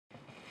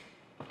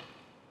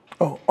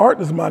Oh, art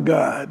is my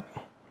God.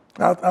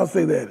 I'll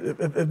say that.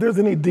 If there's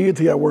any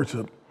deity I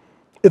worship,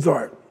 it's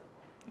art.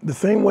 The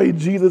same way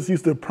Jesus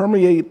used to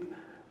permeate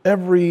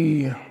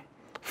every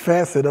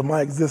facet of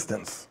my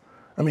existence.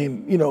 I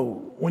mean,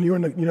 when you're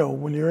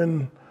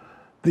in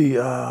the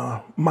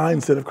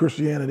mindset of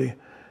Christianity,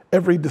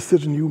 every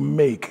decision you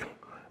make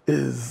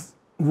is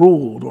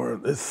ruled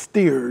or is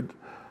steered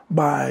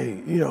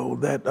by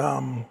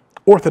that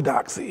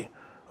orthodoxy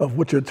of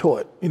what you're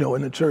taught, in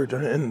the church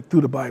and through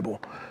the Bible.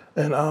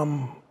 And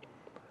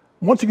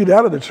once you get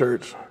out of the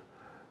church,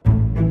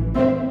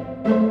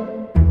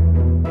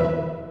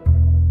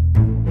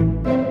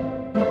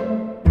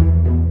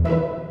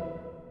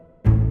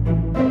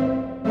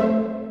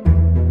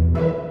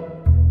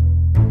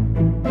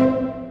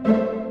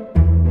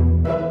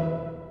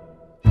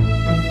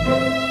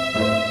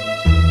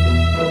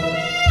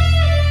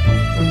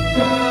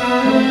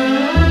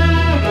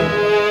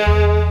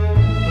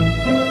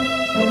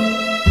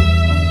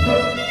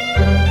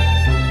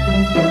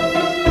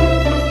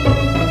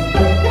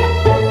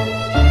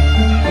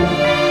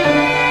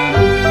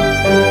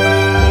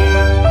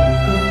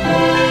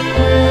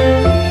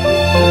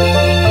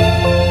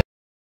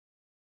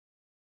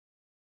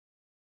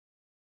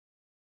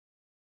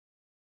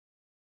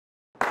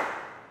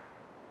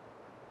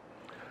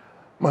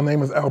 my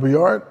name is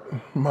Albert.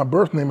 My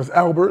birth name is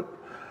Albert.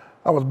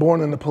 I was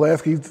born in the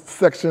Pulaski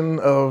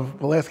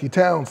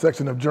Town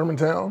section of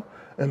Germantown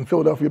in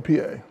Philadelphia,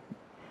 PA.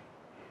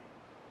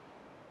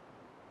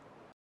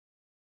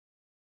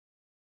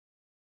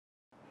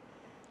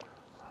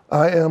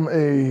 I am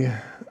a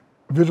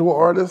visual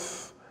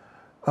artist.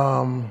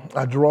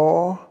 I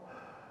draw,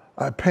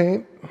 I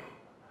paint,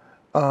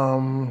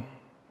 I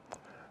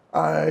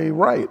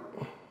write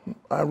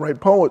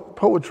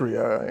poetry,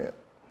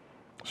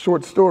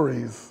 short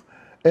stories,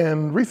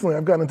 and recently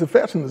I've gotten into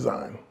fashion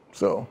design.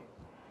 So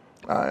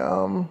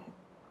I'm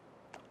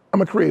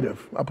a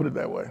creative, I'll put it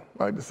that way.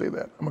 I like to say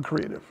that, I'm a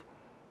creative.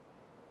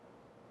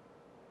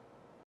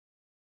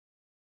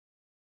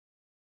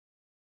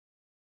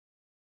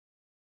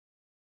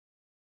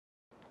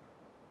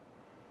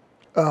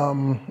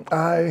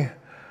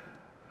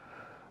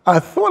 I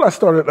thought I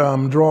started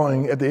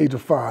drawing at the age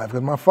of 5,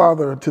 because my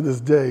father, to this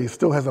day,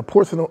 still has a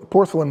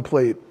porcelain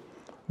plate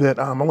that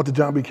I went to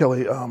John B.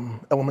 Kelly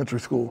Elementary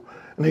School,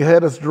 and he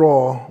had us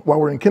draw while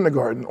we were in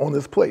kindergarten on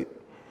this plate.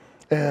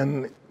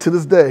 And to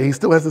this day, he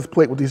still has this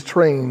plate with these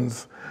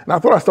trains. And I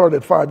thought I started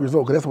at 5 years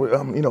old, because that's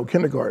what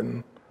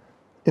kindergarten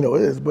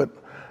is. But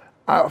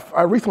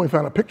I recently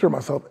found a picture of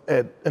myself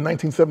in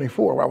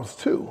 1974, where I was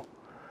 2.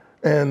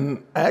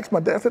 And I asked my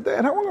dad, I said,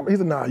 Dad, how long? He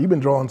said, nah, you've been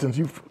drawing since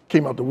you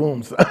came out the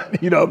womb, son.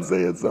 You know what I'm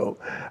saying? So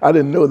I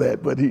didn't know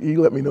that, but he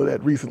let me know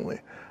that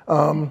recently.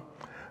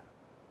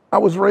 I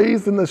was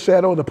raised in the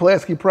shadow of the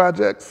Pulaski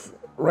Projects,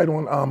 right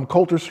on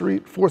Coulter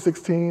Street,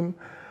 416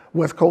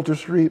 West Coulter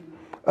Street.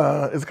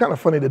 It's kind of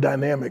funny, the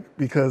dynamic,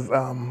 because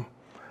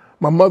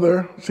my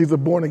mother, she's a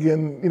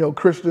born-again,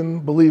 Christian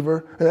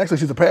believer, and actually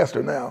she's a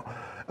pastor now.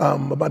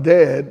 But my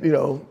dad,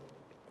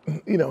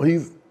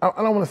 he's, I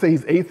don't want to say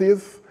he's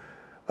atheist.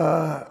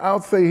 I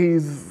would say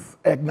he's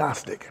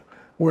agnostic,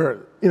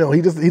 where he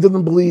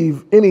doesn't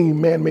believe any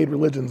man-made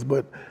religions,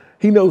 but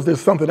he knows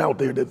there's something out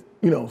there that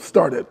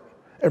started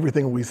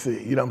everything we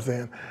see. You know what I'm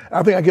saying?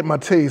 I think I get my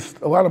taste,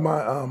 a lot of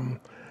my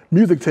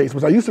music taste,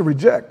 which I used to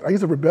reject. I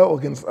used to rebel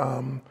against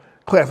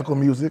classical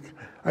music.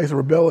 I used to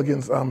rebel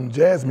against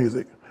jazz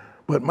music,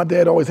 but my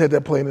dad always had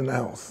that playing in the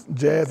house,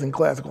 jazz and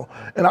classical.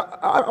 And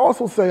I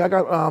also say I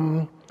got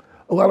a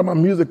lot of my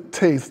music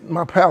taste,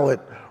 my palette,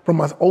 from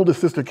my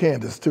oldest sister,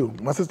 Candace, too.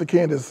 My sister,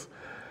 Candace,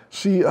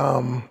 she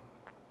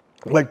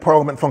liked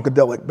Parliament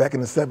Funkadelic back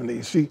in the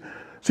 70s. She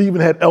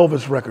even had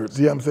Elvis records,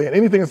 you know what I'm saying?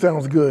 Anything that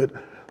sounds good.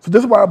 So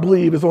this is why I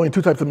believe there's only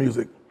 2 types of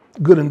music,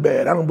 good and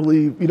bad. I don't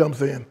believe, you know what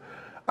I'm saying?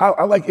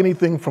 I like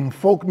anything from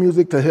folk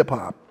music to hip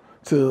hop,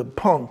 to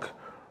punk,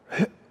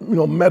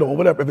 metal,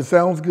 whatever. If it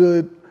sounds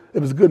good,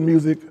 if it's good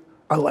music,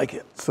 I like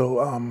it. So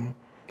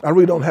I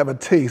really don't have a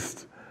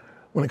taste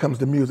when it comes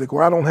to music,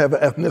 or I don't have an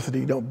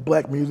ethnicity,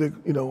 black music,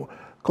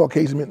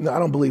 Caucasian music. No, I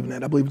don't believe in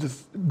that. I believe it's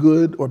just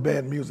good or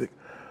bad music.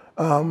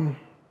 It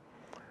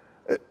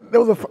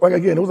was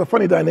a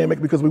funny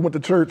dynamic, because we went to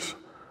church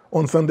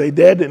on Sunday.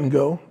 Dad didn't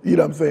go, you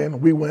know what I'm saying?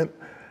 We went,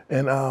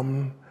 and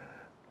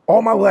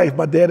all my life,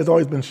 my dad has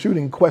always been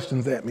shooting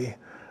questions at me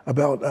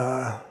about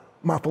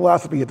my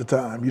philosophy at the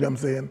time, you know what I'm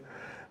saying?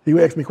 He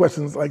would ask me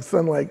questions like,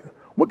 son, like,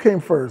 what came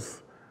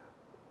first?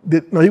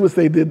 He would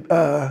say, did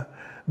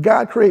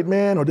God create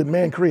man, or did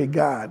man create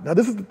God? Now,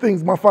 this is the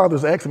things my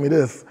father's asking me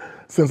this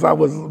since I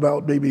was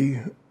about maybe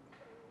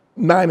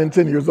 9 and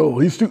 10 years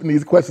old. He's shooting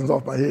these questions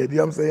off my head, you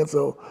know what I'm saying?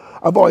 So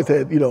I've always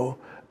had,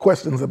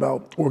 questions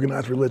about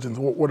organized religions,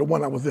 or the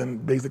one I was in,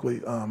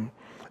 basically, and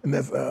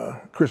that's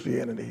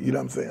Christianity, you know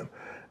what I'm saying?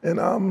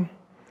 And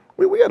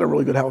we had a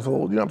really good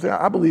household, you know what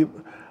I'm saying?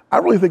 I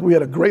really think we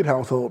had a great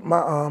household.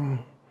 My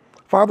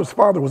father's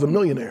father was a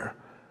millionaire.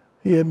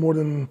 He had more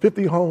than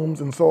 50 homes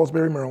in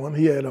Salisbury, Maryland.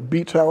 He had a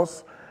beach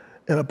house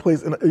in a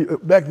place,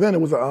 back then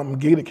it was a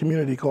gated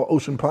community called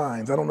Ocean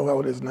Pines. I don't know how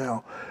it is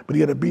now, but he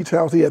had a beach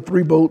house, he had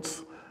 3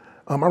 boats.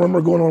 I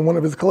remember going on one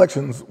of his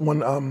collections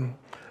when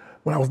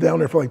I was down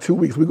there for like 2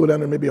 weeks. We go down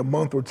there maybe a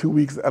month or 2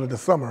 weeks out of the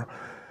summer.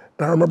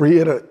 And I remember he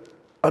had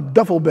a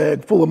duffel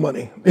bag full of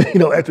money,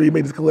 after he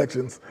made his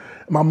collections.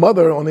 My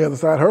mother, on the other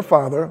side, her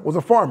father was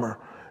a farmer.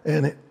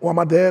 And while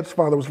my dad's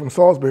father was from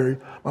Salisbury,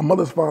 my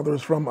mother's father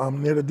is from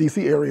near the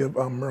DC area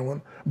of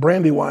Maryland,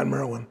 Brandywine,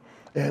 Maryland.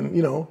 And,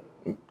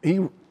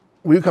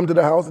 we would come to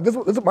the house. This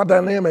is my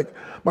dynamic,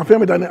 my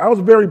family dynamic. I was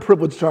a very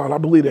privileged child, I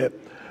believe that.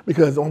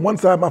 Because on one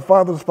side, my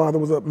father's father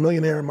was a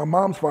millionaire, and my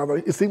mom's father,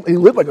 it seemed he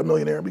lived like a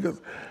millionaire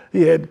because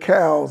he had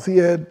cows, he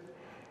had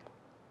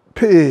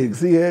pigs,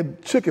 he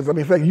had chickens. I mean,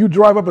 in fact, you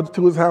drive up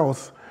to his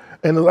house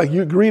and like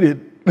you're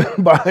greeted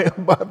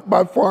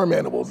by farm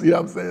animals, you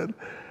know what I'm saying?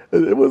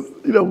 It was,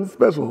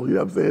 special, you know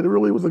what I'm saying? It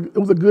really was a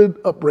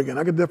good upbringing.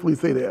 I could definitely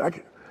say that.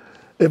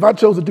 If I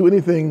chose to do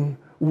anything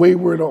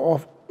wayward or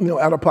off,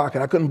 out of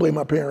pocket, I couldn't blame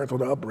my parents or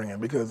the upbringing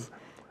because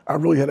I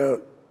really had a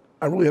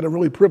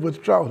really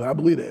privileged childhood. I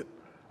believe that.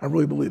 I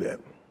really believe that.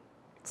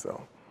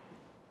 So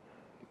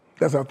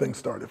that's how things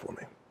started for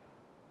me.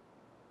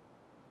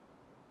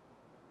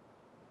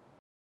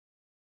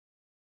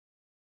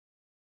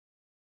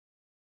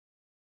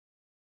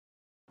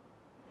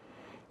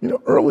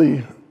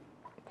 Early,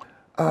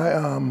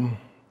 I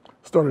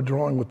started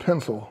drawing with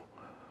pencil,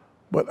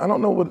 but I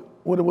don't know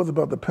what it was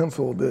about the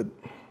pencil that,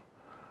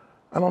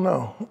 I don't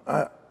know.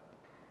 I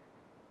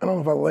don't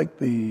know if I like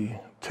the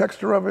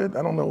texture of it.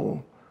 I don't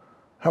know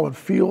how it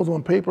feels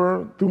on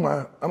paper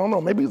I don't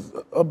know, maybe it's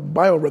a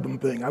biorhythm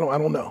thing. I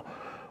don't know.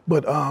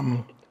 But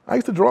I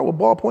used to draw with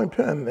ballpoint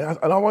pen, and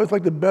I always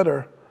liked it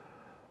better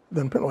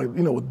than pen, like,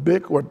 with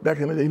Bic or back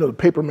in the day, the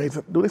paper mates.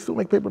 Do they still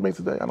make paper mates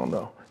today? I don't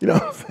know. You know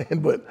what I'm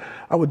saying? But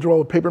I would draw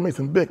with paper mates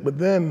and Bic. But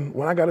then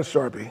when I got a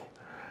Sharpie,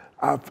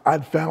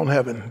 I'd found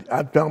heaven.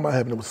 I'd found my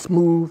heaven. It was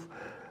smooth.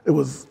 It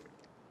was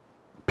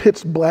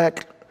pitch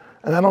black.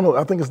 And I don't know,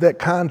 I think it's that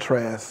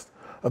contrast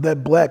of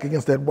that black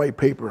against that white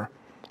paper.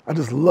 I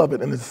just love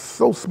it, and it's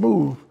so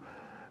smooth.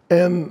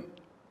 And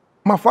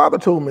my father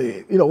told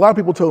me, a lot of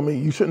people told me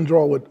you shouldn't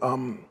draw with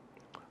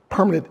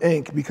permanent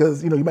ink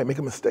because, you might make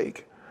a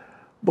mistake.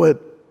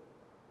 But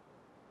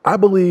I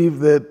believe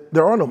that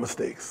there are no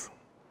mistakes.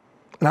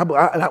 And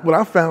what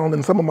I found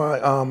in some of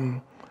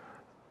my,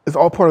 it's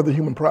all part of the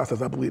human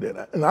process, I believe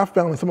that. And I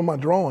found in some of my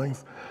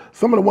drawings,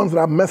 some of the ones that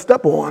I've messed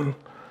up on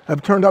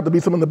have turned out to be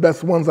some of the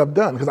best ones I've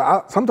done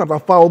because sometimes I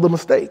follow the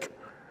mistake.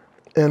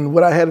 And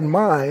what I had in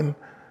mind,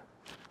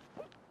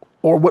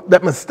 or what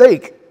that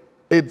mistake,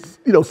 it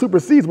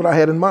supersedes what I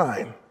had in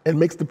mind and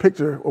makes the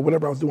picture or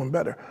whatever I was doing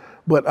better.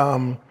 But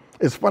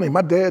it's funny,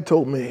 my dad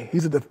told me, he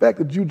said, the fact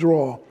that you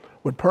draw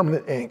with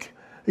permanent ink,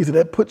 he said,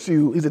 that puts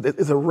you, he said,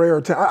 it's a rare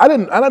talent. I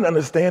didn't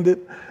understand it.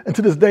 And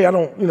to this day, I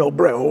don't,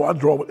 brag, I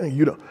draw with ink,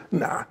 you don't.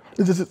 Nah,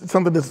 it's just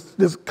something that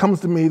just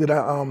comes to me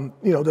that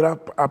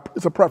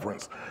it's a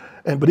preference.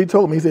 But he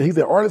told me, he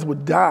said, artists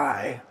would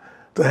die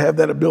to have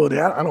that ability.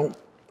 I don't,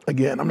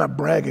 again, I'm not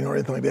bragging or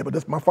anything like that,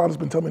 but my father's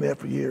been telling me that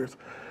for years.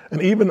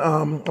 And even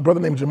a brother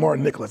named Jamar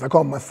Nicholas, I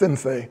call him my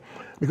sensei,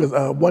 because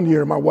one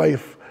year my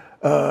wife,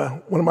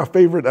 one of my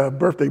favorite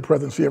birthday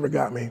presents she ever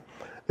got me,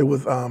 it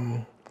was,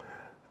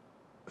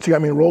 she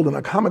got me enrolled in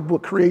a comic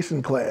book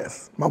creation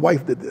class. My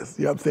wife did this,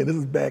 you know what I'm saying? This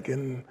is back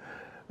in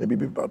maybe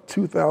about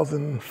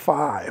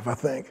 2005, I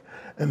think.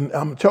 And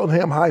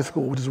Cheltenham High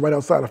School, which is right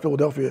outside of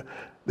Philadelphia,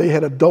 they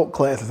had adult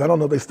classes. I don't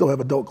know if they still have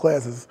adult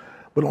classes,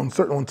 but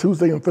on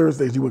Tuesday and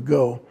Thursdays you would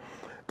go.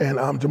 And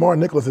Jamar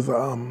Nicholas is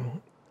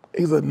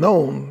he's a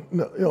known,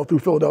 through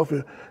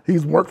Philadelphia.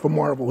 He's worked for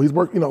Marvel. He's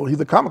worked, he's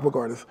a comic book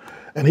artist.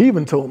 And he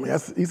even told me,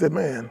 he said,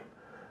 man,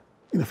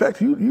 in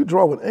fact, you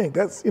draw with ink.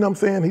 That's, what I'm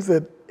saying? He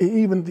said,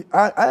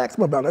 I asked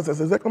him about it. I said,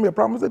 is that gonna be a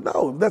problem? He said,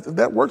 no, if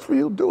that works for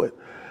you, do it.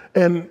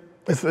 And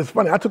it's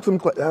funny, I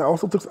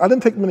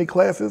didn't take many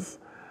classes,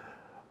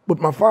 but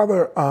my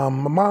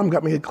mom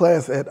got me a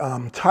class at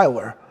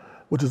Tyler,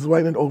 which is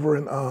right over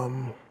in,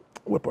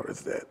 what part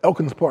is that?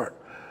 Elkins Park.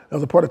 That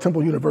was a part of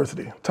Temple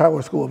University,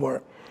 Tyler School of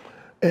Art.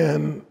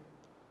 And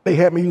they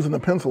had me using a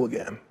pencil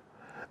again.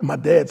 And my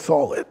dad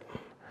saw it.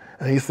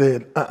 And he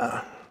said,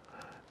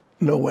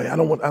 no way, I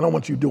don't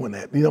want you doing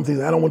that. You know what I'm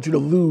saying? I don't want you to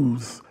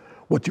lose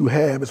what you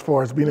have as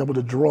far as being able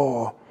to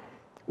draw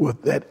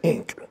with that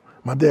ink.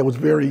 My dad was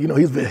very,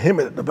 he's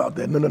vehement about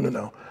that.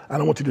 No, I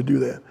don't want you to do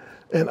that.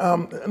 And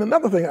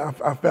another thing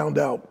I found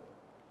out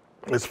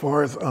as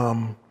far as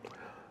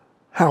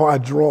how I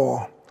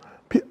draw,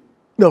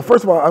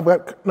 first of all, I've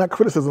got not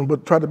criticism,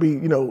 but try to be,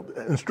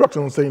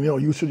 instructional and saying,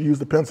 you should use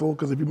the pencil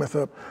because if you mess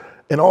up.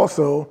 And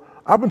also,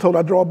 I've been told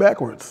I draw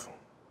backwards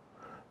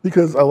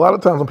because a lot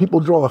of times when people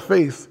draw a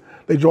face,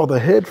 they draw the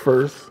head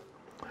first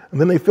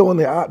and then they fill in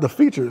the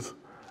features.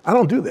 I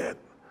don't do that.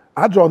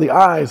 I draw the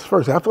eyes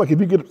first. I feel like if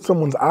you get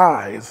someone's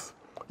eyes,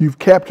 you've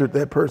captured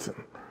that person.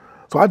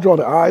 So I draw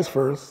the eyes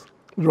first,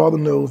 draw the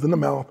nose, then the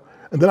mouth,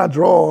 and then I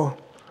draw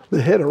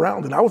the head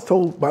around it. I was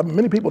told by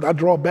many people that I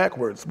draw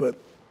backwards, but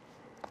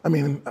I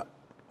mean,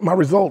 my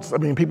results, I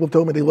mean, people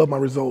told me they love my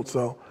results,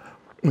 so,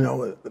 you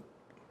know,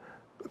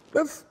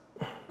 that's,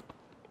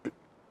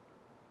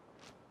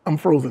 I'm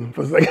frozen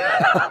for a second.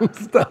 I'm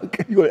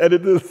stuck. You gonna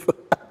edit this?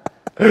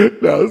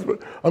 No,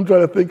 I'm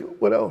trying to think,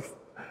 what else?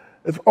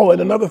 And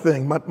another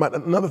thing,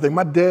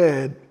 my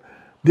dad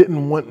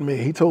didn't want me,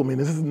 he told me,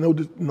 this is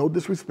no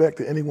disrespect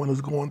to anyone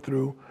who's going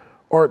through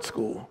art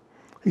school.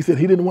 He said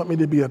he didn't want me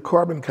to be a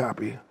carbon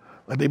copy.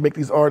 Like they make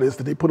these artists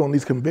that they put on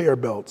these conveyor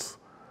belts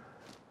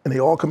and they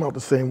all come out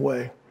the same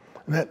way.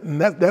 And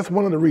that's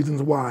one of the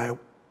reasons why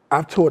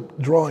I've taught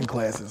drawing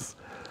classes.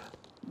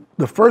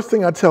 The first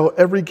thing I tell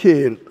every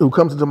kid who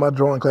comes into my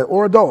drawing class,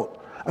 or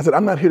adult, I said,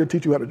 I'm not here to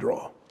teach you how to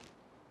draw.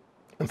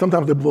 And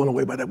sometimes they're blown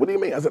away by that. What do you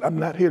mean? I said, I'm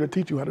not here to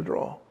teach you how to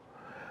draw.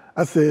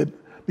 I said,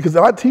 because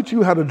if I teach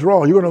you how to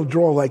draw, you're going to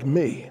draw like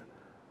me.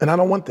 And I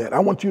don't want that. I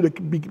want you to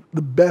be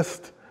the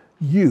best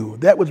you.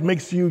 That which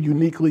makes you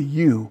uniquely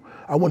you.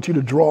 I want you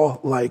to draw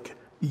like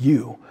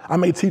you. I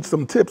may teach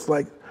some tips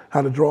like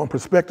how to draw in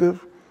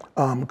perspective,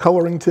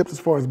 coloring tips as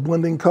far as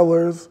blending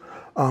colors,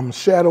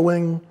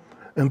 shadowing,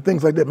 and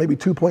things like that, maybe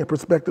 2-point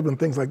perspective and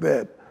things like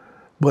that.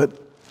 But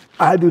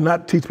I do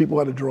not teach people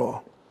how to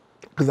draw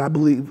because I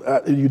believe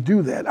you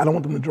do that. I don't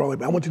want them to draw like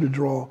that. I want you to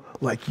draw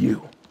like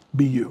you.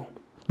 Be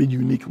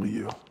uniquely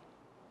you.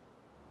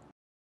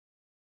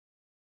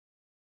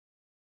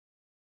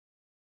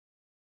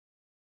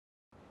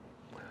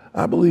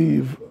 I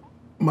believe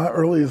my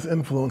earliest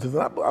influences,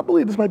 and I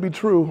believe this might be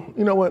true.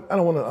 You know what? I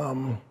don't want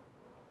to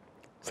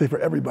say for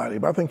everybody,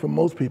 but I think for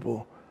most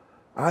people,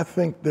 I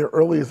think their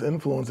earliest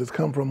influences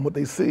come from what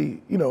they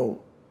see, you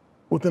know,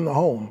 within the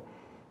home.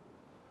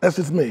 That's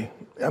just me.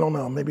 I don't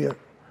know. Maybe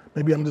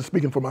I'm just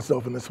speaking for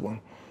myself in this one.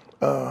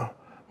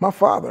 My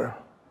father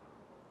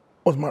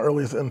was my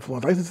earliest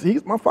influence.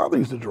 My father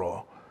used to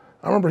draw.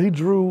 I remember he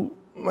drew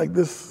like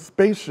this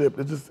spaceship.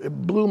 It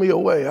blew me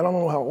away. I don't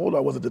know how old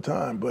I was at the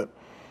time, but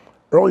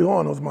early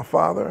on it was my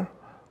father.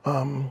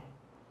 Again,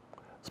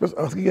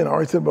 I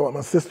already said about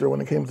my sister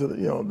when it came to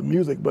the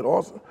music, but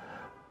also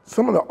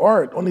some of the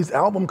art on these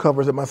album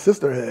covers that my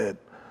sister had,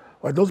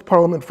 like those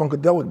Parliament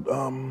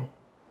Funkadelic,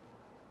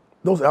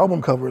 those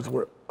album covers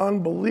were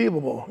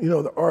unbelievable. You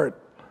know, the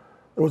art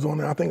that was on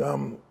there. I think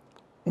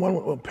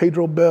one with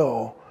Pedro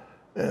Bell,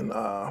 and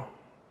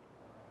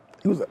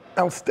he was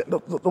outstanding.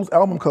 Those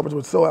album covers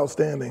were so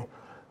outstanding.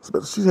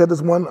 She had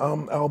this one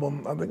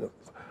album, I think,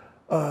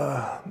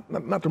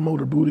 not the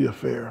Motor Booty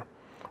Affair,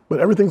 but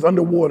everything's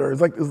underwater.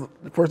 It's like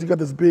first you got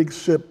this big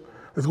ship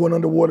that's going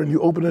underwater, and you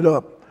open it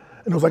up.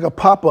 And it was like a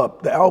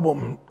pop-up. The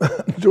album,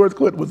 George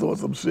Clinton was on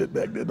some shit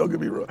back then, don't get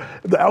me wrong.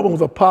 The album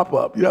was a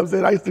pop-up, you know what I'm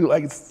saying? I used to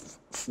like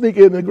sneak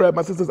in and grab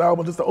my sister's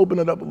album just to open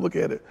it up and look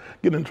at it,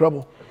 get in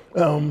trouble.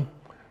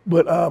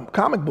 But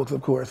comic books,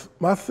 of course.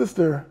 My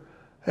sister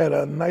had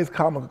a nice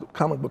comic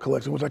book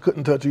collection, which I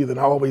couldn't touch either, and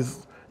I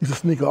always used to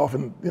sneak off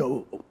and,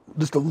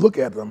 just to look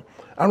at them.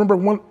 I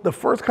remember the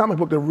first comic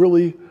book that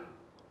really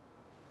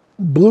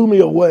blew me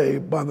away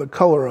by the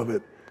color of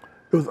it.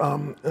 It was,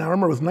 and I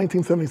remember it was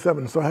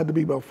 1977, so I had to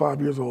be about 5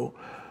 years old.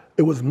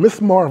 It was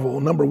Miss Marvel,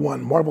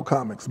 #1, Marvel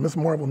Comics, Miss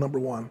Marvel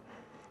 #1.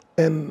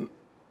 And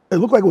it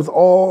looked like it was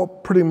all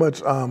pretty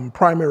much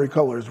primary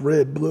colors,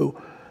 red, blue.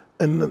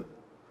 And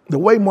the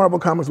way Marvel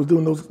Comics was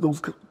doing those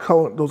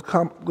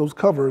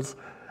covers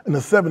in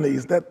the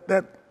 70s,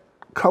 that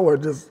color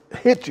just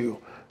hit you.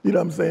 You know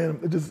what I'm saying?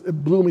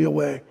 It blew me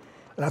away.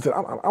 And I said,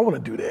 I want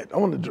to do that. I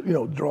want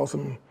to, draw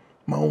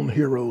my own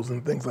heroes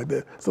and things like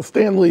that. So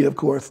Stan Lee, of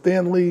course.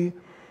 Stan Lee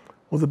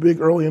was a big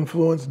early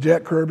influence.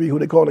 Jack Kirby, who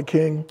they call the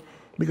king,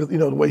 because,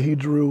 the way he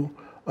drew.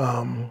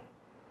 I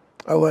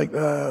like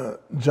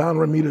John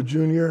Romita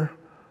Jr.,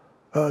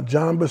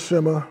 John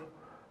Buscema,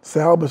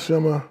 Sal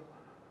Buscema.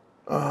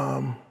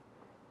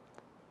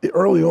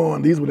 Early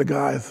on, these were the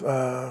guys,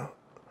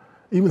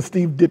 even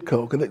Steve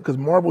Ditko, because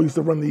Marvel used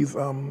to run these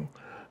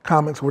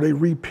comics where they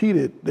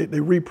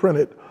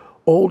reprinted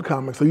old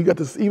comics. So you got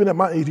to, even at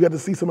my age, you got to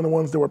see some of the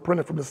ones that were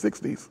printed from the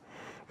 60s.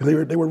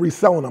 They were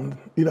reselling them,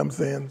 you know what I'm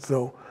saying?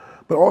 So,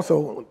 but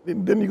also,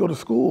 then you go to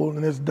school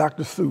and there's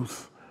Dr.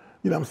 Seuss,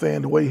 you know what I'm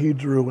saying? The way he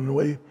drew and the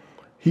way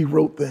he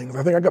wrote things.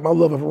 I think I got my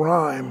love of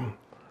rhyme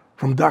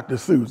from Dr.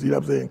 Seuss, you know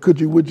what I'm saying? Could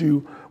you, would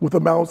you, with a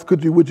mouse,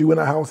 could you, would you in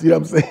a house, you know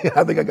what I'm saying?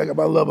 I think I got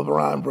my love of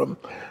rhyme from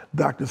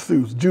Dr.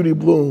 Seuss. Judy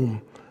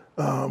Blume,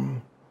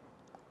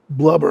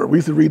 Blubber. We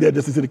used to read that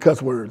just to see the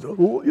cuss words.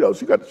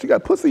 She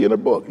got pussy in her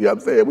book. You know what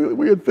I'm saying?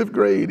 We're in 5th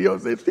grade. You know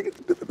what I'm saying?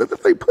 Does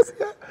it say pussy?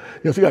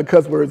 She got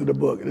cuss words in the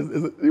book.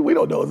 We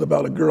don't know it's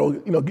about a girl,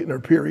 getting her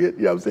period.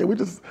 You know what I'm saying? We're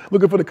just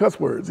looking for the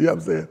cuss words. You know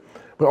what I'm saying?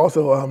 But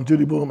also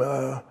Judy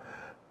Blume,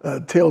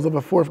 Tales of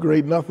a 4th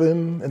Grade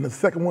Nothing, and the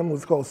second one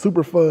was called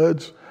Super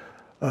Fudge.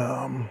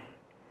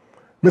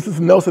 Mrs.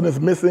 Nelson is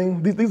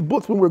Missing. These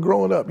books when we were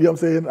growing up, you know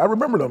what I'm saying? I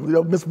remember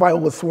them. Miss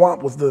Viola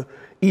Swamp was the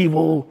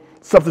evil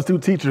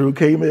substitute teacher who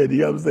came in, you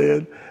know what I'm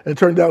saying? And it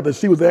turned out that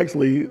she was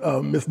actually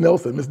Miss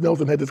Nelson. Miss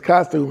Nelson had this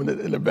costume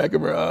in the back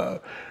of her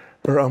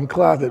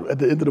closet. At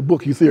the end of the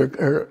book, you see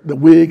her the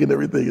wig and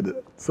everything.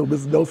 So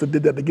Miss Nelson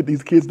did that to get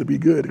these kids to be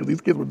good, because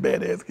these kids were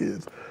badass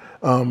kids.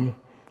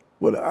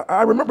 But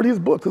I remember these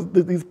books,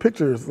 these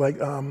pictures, like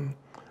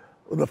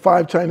the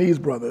Five Chinese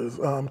Brothers,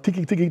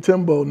 Tiki Tiki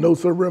Timbo, No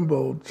Sir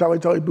Rimbo, Charlie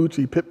Charlie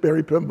Bucci, Pip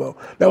Berry Pimbo.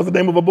 That was the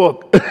name of a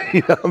book. You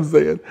know what I'm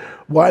saying?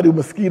 Why do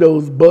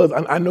mosquitoes buzz?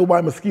 I know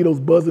why mosquitoes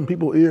buzz in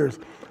people's ears.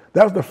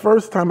 That was the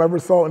first time I ever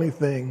saw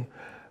anything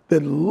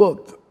that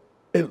looked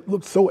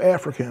so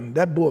African.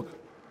 That book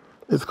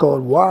is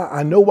called Why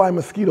I Know Why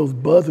Mosquitoes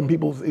Buzz in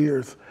People's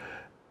Ears.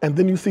 And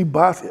then you see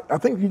I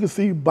think you can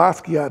see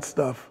Basquiat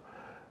stuff.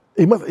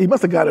 He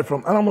must have got it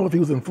from, I don't know if he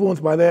was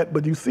influenced by that,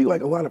 but you see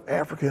like a lot of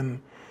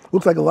African,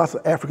 looks like a lot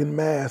of African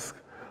masks,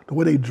 the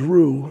way they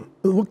drew,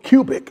 it looked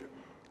cubic.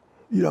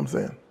 You know what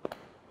I'm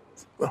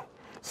saying?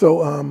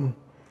 So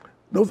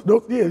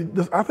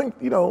I think,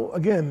 you know,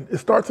 again, it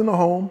starts in the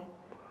home,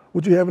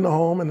 what you have in the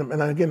home,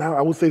 and again,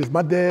 I would say this,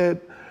 my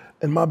dad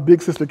and my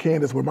big sister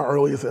Candace were my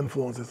earliest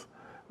influences.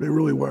 They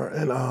really were.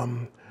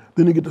 And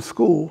then you get to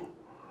school,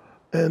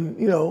 and,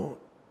 you know,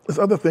 there's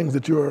other things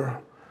that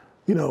you're,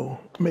 you know,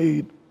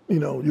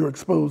 you're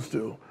exposed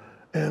to.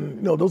 And,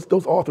 you know,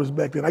 those authors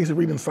back then, I used to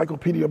read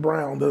Encyclopedia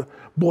Brown,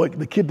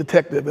 the kid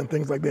detective and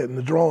things like that, and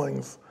the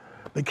drawings,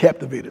 they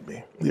captivated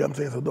me. You know what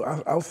I'm saying?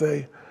 So I'll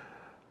say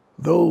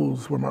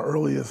those were my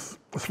earliest,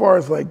 as far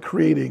as like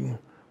creating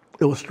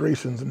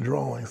illustrations and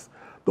drawings,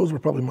 those were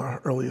probably my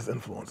earliest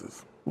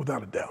influences,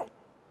 without a doubt.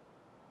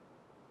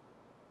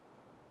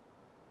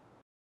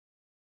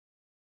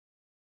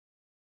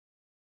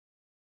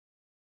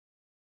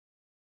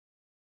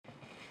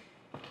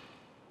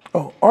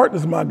 Oh, art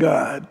is my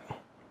God.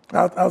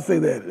 I'll say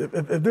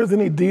that. If there's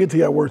any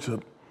deity I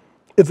worship,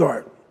 it's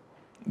art.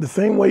 The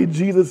same way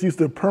Jesus used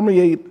to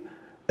permeate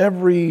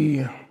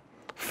every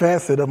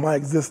facet of my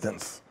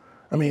existence.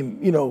 I mean,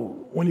 you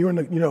know, when you're in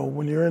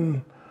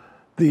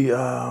the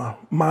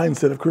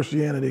mindset of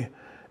Christianity,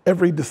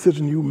 every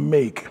decision you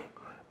make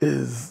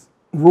is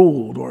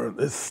ruled or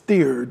is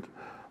steered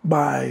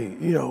by,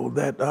 you know,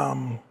 that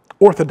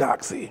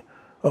orthodoxy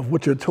of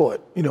what you're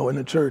taught, you know, in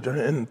the church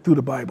and through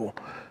the Bible.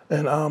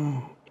 And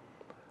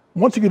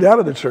once you get out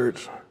of the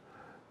church,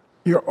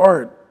 your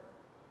art,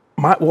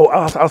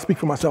 I'll speak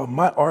for myself.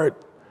 My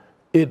art,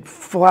 it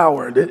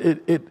flowered.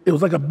 It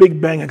was like a Big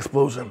Bang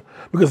explosion.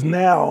 Because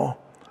now,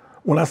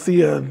 when I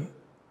see a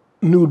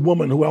nude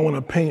woman who I want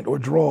to paint or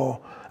draw,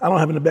 I don't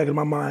have in the back of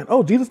my mind,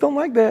 oh, Jesus don't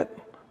like that.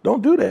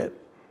 Don't do that.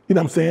 You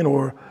know what I'm saying?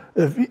 Or,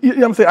 if you know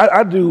what I'm saying?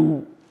 I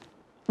do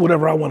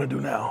whatever I want to do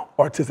now,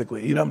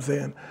 artistically. You know what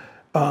I'm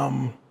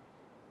saying?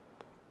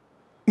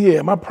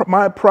 Yeah,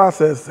 my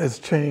process has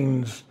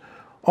changed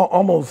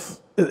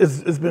almost.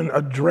 It's been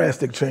a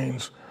drastic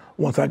change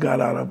once I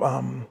got out of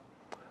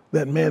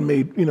that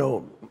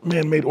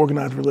man-made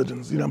organized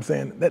religions. You know what I'm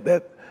saying?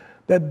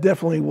 That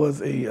definitely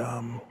was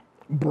a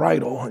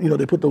bridle. You know,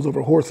 they put those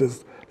over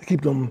horses to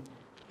keep them,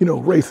 you know,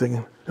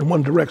 racing in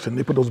one direction.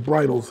 They put those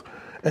bridles,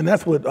 and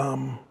that's what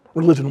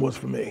religion was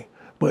for me.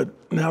 But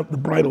now the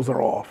bridles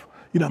are off.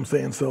 You know what I'm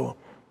saying? So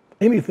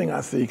anything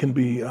I see can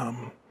be,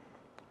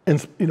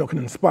 can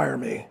inspire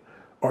me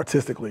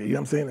artistically. You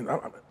know what I'm saying?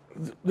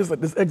 Just like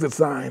this exit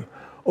sign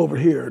over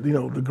here, you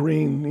know, the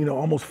green, you know,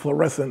 almost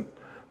fluorescent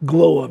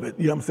glow of it.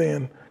 You know what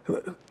I'm saying?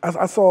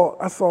 I saw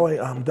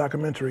a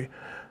documentary.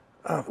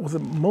 Was it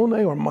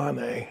Monet or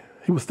Manet?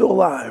 He was still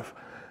alive,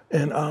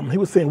 and he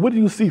was saying, "What do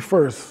you see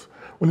first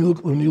when you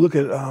look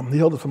at?" He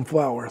held up some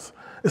flowers.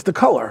 It's the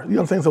color. You know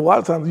what I'm saying? So a lot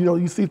of times, you know,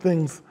 you see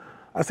things.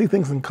 I see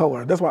things in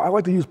color. That's why I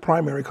like to use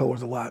primary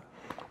colors a lot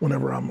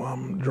whenever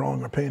I'm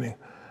drawing or painting.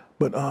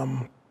 But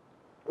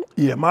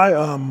yeah, my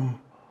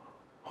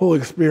whole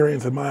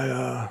experience and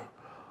my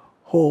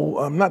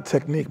whole not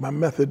technique, my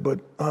method, but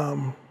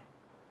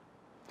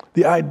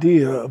the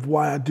idea of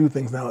why I do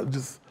things now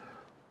just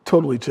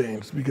totally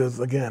changed, because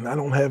again, I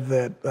don't have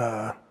that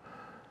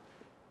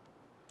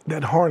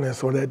that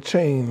harness or that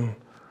chain,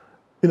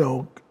 you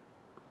know,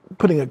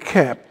 putting a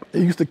cap. It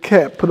used to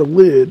put a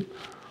lid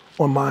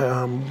on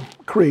my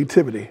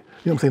creativity. You know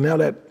what I'm saying? Now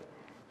that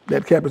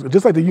cap is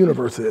just like the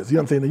universe is. You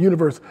know what I'm saying? The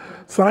universe,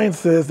 science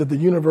says that the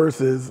universe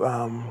is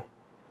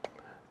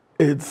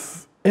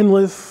it's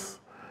endless.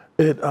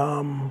 It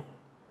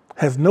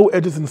has no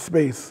edges in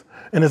space,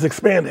 and it's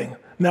expanding.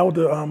 Now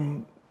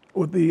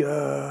with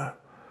the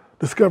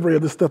discovery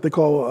of this stuff they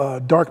call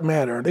dark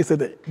matter, they said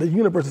that the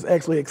universe is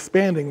actually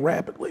expanding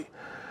rapidly.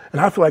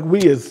 And I feel like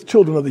we as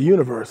children of the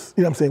universe,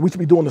 you know what I'm saying, we should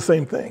be doing the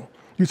same thing.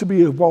 You should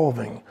be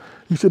evolving.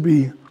 You should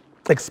be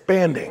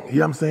expanding, you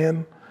know what I'm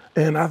saying?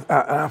 And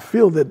I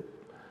feel that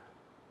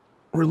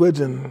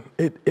religion,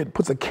 it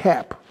puts a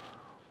cap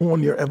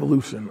on your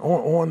evolution,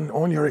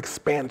 on your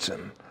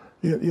expansion.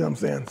 You know what I'm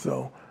saying?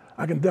 So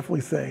I can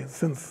definitely say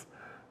since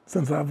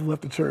I've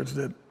left the church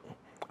that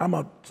I'm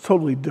a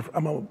totally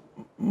different,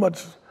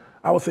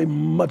 I would say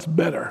much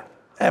better,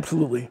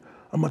 absolutely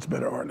a much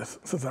better artist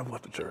since I've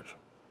left the church.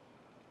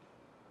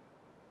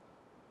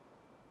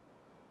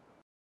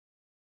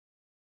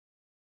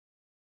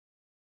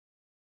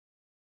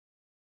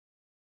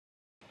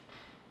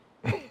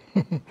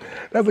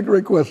 That's a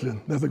great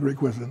question. That's a great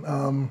question.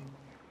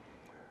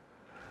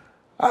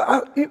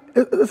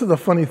 This is a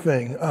funny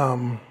thing.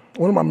 One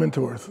of my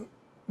mentors,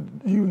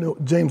 you know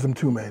James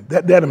Mtume,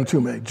 that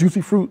Mtume,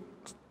 Juicy Fruit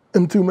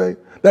Mtume.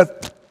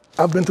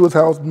 I've been to his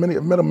house, met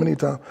him many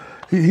times.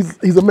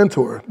 He's a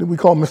mentor. We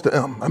call him Mr.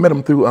 M. I met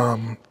him through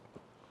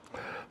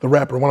the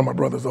rapper, one of my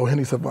brothers,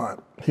 Henny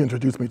Savant. He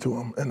introduced me to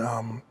him,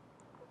 and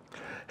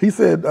he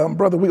said,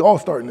 "Brother, we all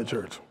start in the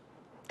church."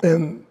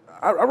 And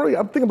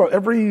I'm thinking about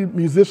every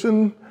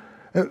musician,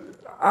 and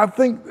I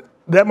think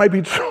that might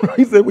be true.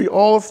 He said we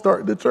all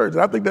start in the church,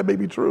 and I think that may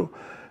be true.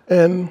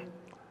 And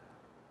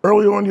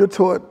early on, you're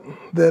taught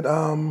that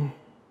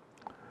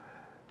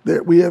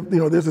that we have,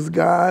 there's this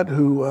God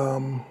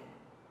who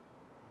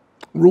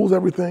rules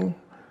everything.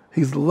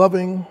 He's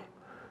loving.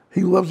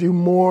 He loves you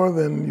more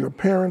than your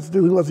parents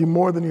do. He loves you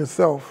more than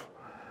yourself.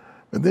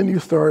 And then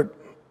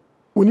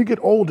when you get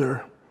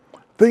older,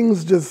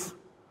 things just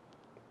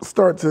you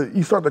start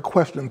to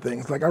question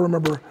things. Like I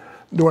remember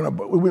when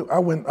I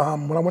went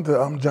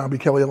to John B.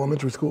 Kelly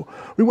Elementary School,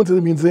 we went to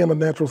the Museum of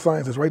Natural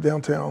Sciences right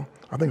downtown.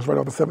 I think it's right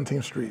off the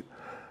 17th Street,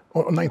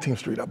 or 19th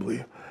Street, I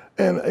believe.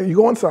 And you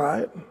go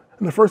inside,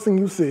 and the first thing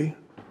you see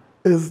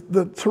is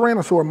the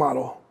Tyrannosaur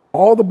model.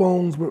 All the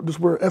bones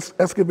were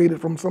excavated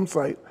from some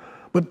site,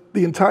 but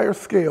the entire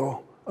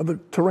scale of the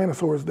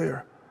Tyrannosaur is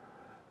there.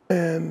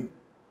 And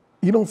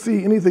you don't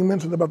see anything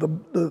mentioned about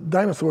the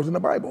dinosaurs in the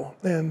Bible.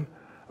 And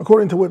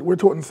according to what we're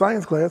taught in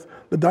science class,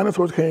 the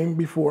dinosaurs came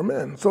before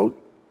men. So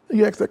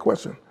you ask that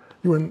question.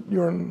 You're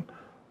in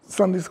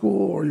Sunday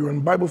school or you're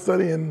in Bible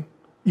study and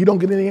you don't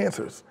get any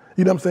answers.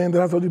 You know what I'm saying?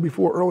 That I told you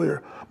before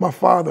earlier. My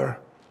father,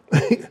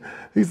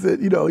 he said,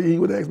 he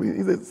would ask me,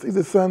 he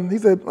said, son,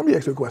 let me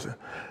ask you a question.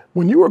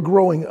 When you were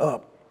growing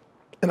up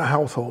in a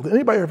household, did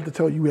anybody ever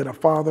tell you had a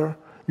father,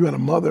 you had a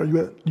mother,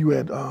 you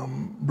had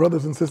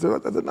brothers and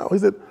sisters? I said, no. He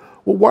said,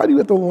 well, why do you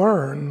have to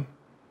learn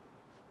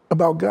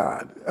about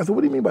God? I said,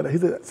 what do you mean by that? He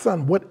said,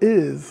 son, what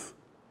is.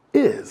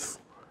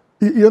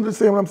 You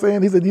understand what I'm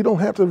saying? He said, you don't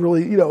have to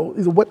really, he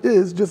said, what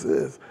is, just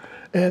is.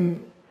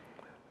 And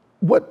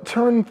what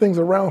turned things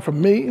around for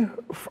me,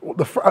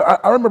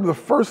 I remember the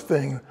first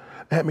thing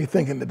that had me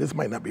thinking that this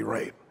might not be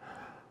right.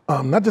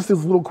 Not just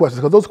these little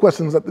questions, because those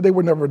questions, they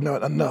were never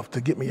enough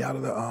to get me out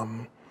of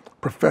the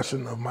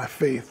profession of my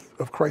faith,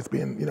 of Christ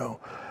being,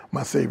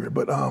 my Savior.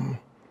 But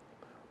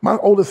my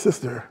oldest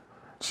sister,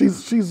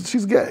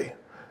 she's gay.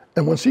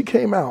 And when she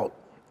came out,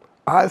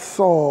 I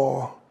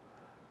saw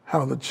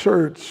how the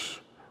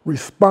church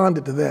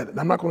responded to that. And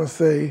I'm not going to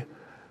say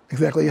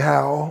exactly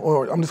how,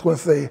 or I'm just going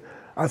to say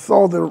I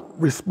saw the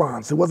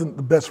response. It wasn't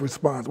the best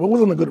response. Well, it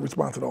wasn't a good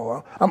response at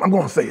all. I'm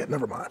going to say it,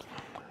 never mind.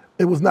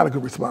 It was not a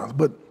good response.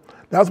 But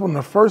that was one of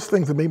the first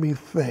things that made me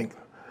think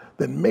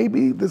that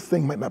maybe this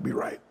thing might not be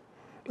right.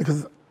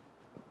 Because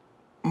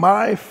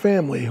my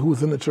family, who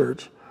was in the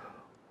church,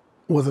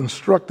 was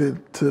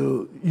instructed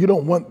you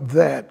don't want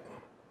that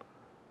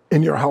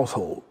in your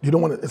household. You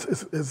don't want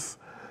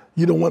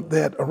you don't want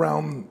that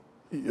around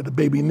the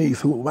baby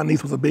niece, my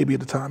niece was a baby at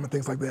the time and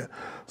things like that.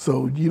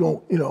 So you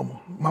don't,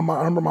 I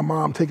remember my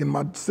mom taking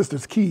my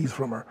sister's keys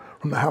from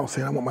the house,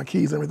 saying, I want my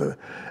keys and everything.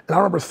 And I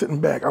remember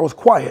sitting back, I was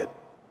quiet,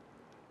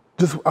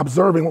 just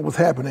observing what was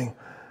happening.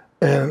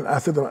 And I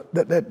said,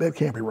 that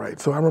can't be right.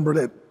 So I remember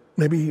that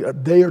maybe a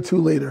day or two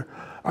later,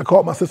 I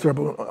called my sister up.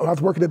 I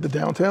was working at the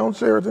downtown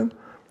Sheraton,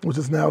 which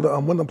is now the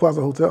Wyndham Plaza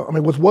Hotel.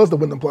 Which was the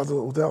Wyndham Plaza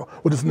Hotel,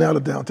 which is now the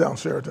downtown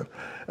Sheraton.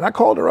 And I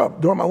called her up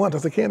during my lunch. I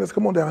said, Candace,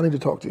 come on down. I need to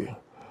talk to you.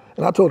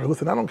 And I told her,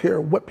 listen, I don't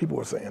care what people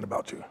are saying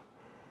about you.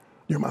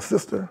 You're my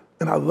sister,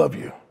 and I love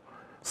you.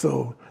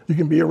 So you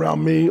can be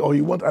around me all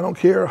you want. I don't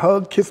care.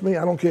 Hug, kiss me.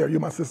 I don't care.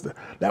 You're my sister.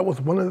 That was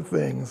one of the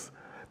things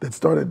that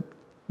started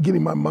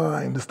getting my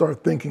mind to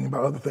start thinking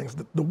about other things.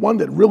 The one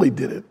that really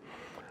did it,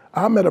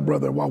 I met a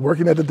brother while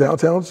working at the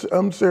downtown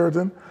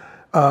Sheraton.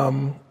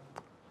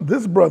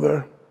 This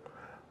brother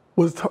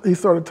he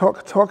started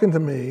talking to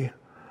me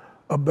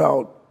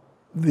about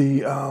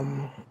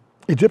the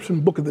Egyptian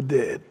Book of the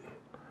Dead.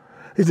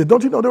 He said,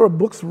 don't you know there were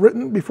books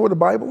written before the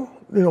Bible,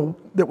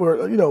 that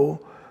were,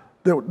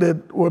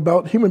 that were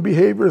about human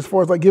behavior as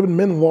far as like giving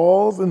men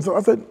laws? And so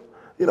I said,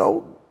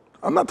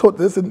 I'm not taught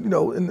this in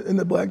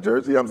the black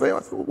church. You know what I'm saying?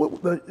 I said,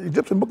 what, the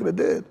Egyptian Book of the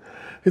Dead?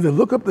 He said,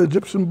 look up the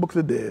Egyptian Book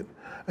of the Dead.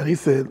 And he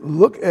said,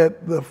 look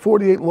at the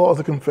 48 laws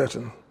of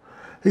confession.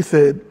 He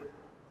said,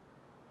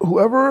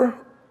 whoever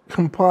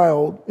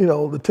compiled,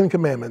 the 10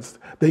 Commandments,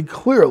 they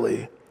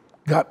clearly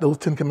got those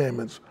 10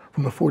 Commandments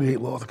from the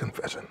 48 laws of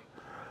confession.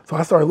 So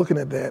I started looking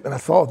at that, and I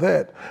saw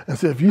that, and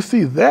said, if you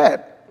see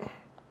that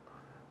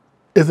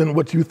isn't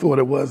what you thought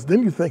it was,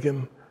 then you're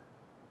thinking,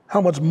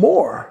 how much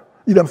more?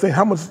 You know what I'm saying?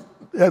 How much,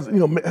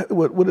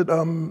 what did,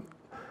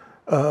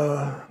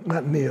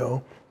 not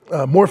Neo,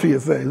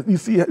 Morpheus say?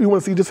 You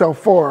want to see just how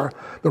far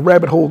the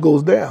rabbit hole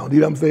goes down, you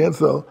know what I'm saying?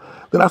 So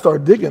then I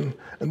started digging,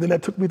 and then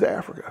that took me to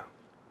Africa.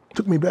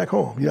 Took me back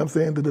home, you know what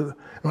I'm saying?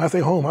 When I say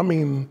home, I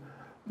mean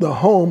the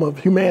home of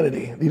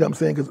humanity, you know what I'm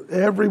saying? Because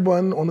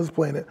everyone on this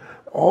planet,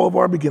 all of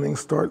our beginnings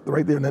start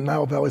right there in the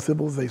Nile Valley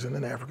civilization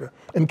in Africa,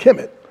 in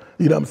Kemet,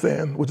 you know what I'm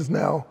saying, which is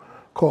now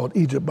called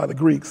Egypt by the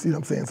Greeks, you know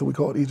what I'm saying, so we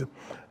call it Egypt.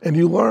 And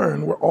you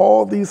learn where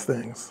all these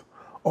things,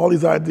 all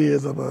these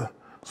ideas of a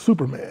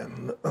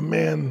Superman, a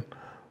man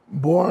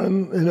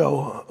born,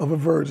 of a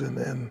virgin,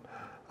 and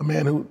a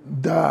man who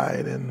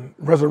died and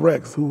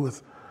resurrects, who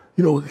was,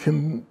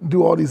 can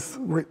do all these.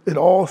 It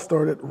all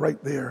started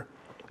right there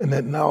in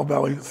that Nile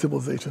Valley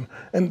civilization,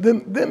 and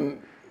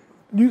then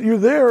you're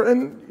there,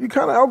 and you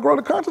kind of outgrow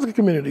the conscious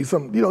community.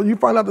 You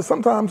find out that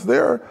sometimes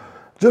they're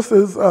just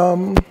as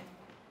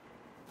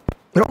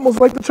they're almost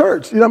like the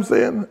church. You know what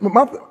I'm saying?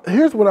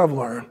 Here's what I've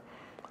learned: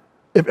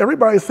 if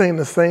everybody's saying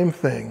the same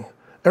thing,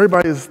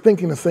 everybody is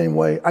thinking the same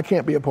way, I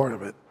can't be a part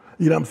of it.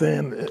 You know what I'm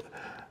saying?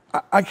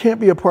 I can't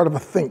be a part of a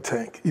think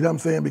tank. You know what I'm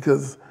saying?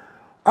 Because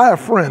I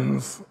have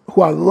friends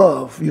who I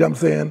love. You know what I'm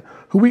saying?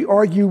 Who we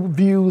argue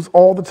views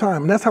all the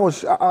time, and that's how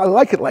I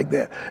like it like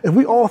that. If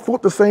we all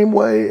thought the same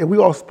way, and we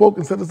all spoke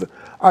and said this,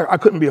 I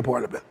couldn't be a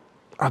part of it.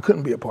 I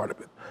couldn't be a part of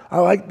it. I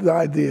like the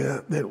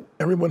idea that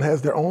everyone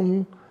has their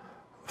own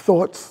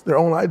thoughts, their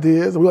own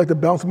ideas, and we like to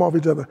bounce them off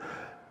each other.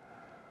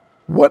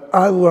 What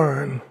I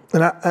learned,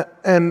 and I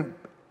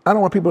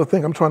don't want people to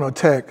think I'm trying to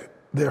attack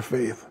their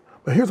faith,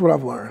 but here's what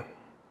I've learned.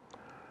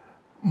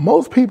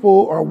 Most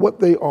people are what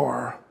they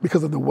are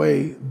because of the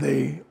way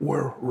they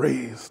were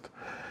raised.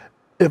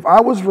 If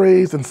I was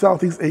raised in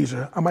Southeast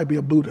Asia, I might be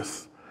a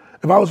Buddhist.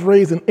 If I was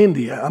raised in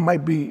India, I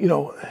might be,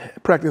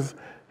 practice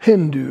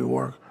Hindu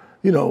or,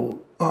 be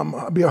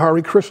a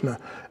Hare Krishna.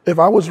 If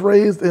I was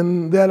raised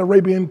in that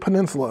Arabian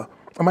Peninsula,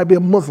 I might be a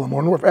Muslim,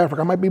 or North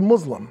Africa, I might be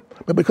Muslim.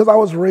 But because I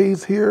was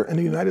raised here in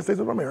the United States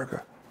of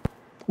America,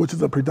 which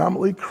is a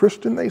predominantly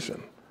Christian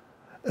nation,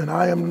 and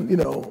I am,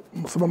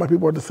 some of my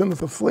people are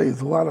descendants of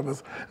slaves, a lot of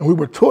us, and we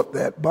were taught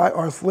that by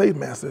our slave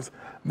masters.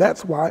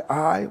 That's why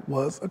I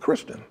was a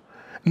Christian.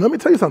 And let me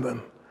tell you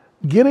something,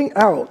 getting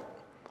out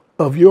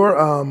of your,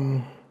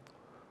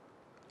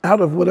 out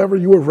of whatever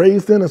you were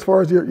raised in as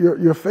far as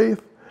your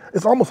faith,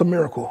 it's almost a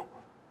miracle.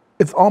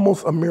 It's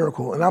almost a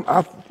miracle. And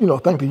I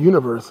thank the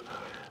universe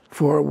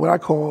for what I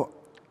call,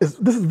 this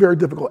is very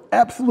difficult.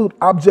 Absolute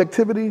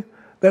objectivity,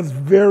 that's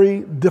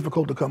very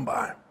difficult to come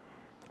by.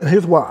 And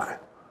here's why.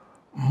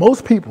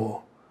 Most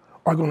people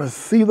are going to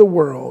see the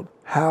world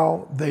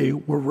how they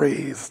were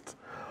raised.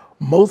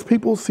 Most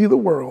people see the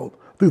world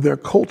through their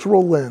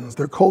cultural lens,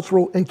 their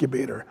cultural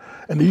incubator,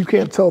 and you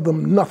can't tell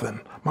them nothing.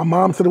 My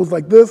mom said it was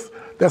like this,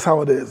 that's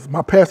how it is.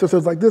 My pastor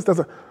says like this,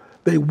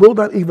 they will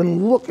not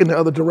even look in the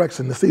other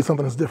direction to see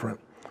something that's different.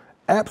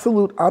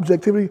 Absolute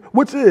objectivity,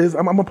 which is,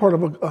 I'm a part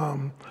of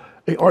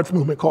a arts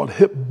movement called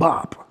hip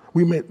bop.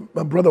 We made,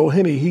 my brother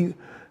O'Henny,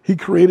 he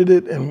created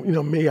it, and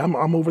me,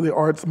 I'm over the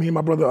arts. Me and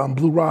my brother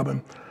Blue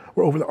Robin,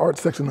 we're over the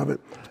arts section of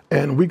it,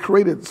 and we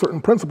created certain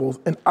principles,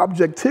 and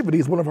objectivity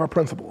is one of our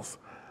principles,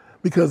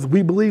 because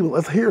we believe,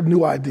 let's hear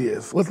new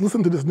ideas. Let's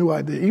listen to this new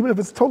idea, even if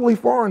it's totally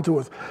foreign to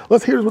us.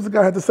 Let's hear what the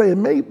guy had to say. It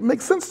may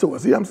make sense to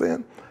us. You know what I'm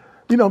saying?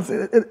 You know what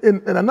I'm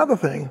saying? And another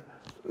thing,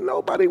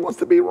 nobody wants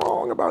to be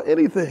wrong about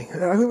anything.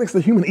 I think that's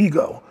the human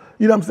ego.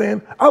 You know what I'm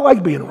saying? I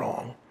like being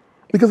wrong.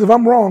 Because if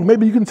I'm wrong,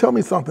 maybe you can tell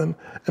me something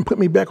and put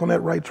me back on that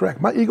right track.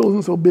 My ego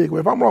isn't so big.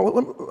 If I'm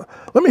wrong,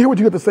 let me hear what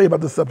you have to say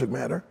about this subject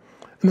matter.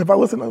 And if I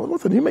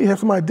listen, you may have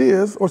some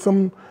ideas or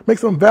make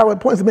some valid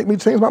points to make me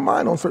change my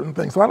mind on certain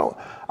things. So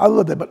I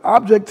love that. But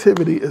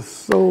objectivity is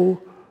so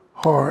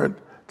hard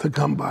to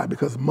come by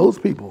because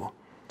most people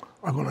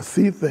are going to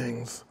see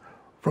things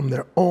from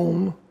their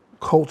own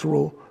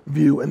cultural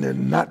view and they're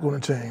not going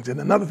to change. And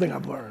another thing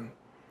I've learned,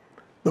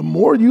 the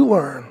more you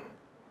learn,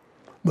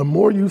 the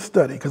more you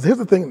study, because here's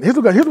the thing, here's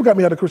what got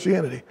me out of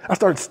Christianity. I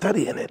started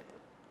studying it.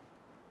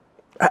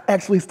 I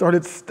actually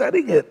started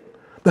studying it.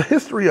 The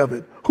history of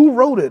it, who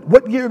wrote it,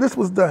 what year this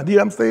was done, you know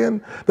what I'm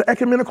saying? The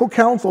ecumenical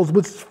councils,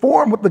 which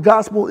form what the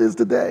gospel is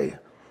today.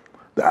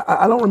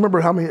 I don't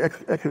remember how many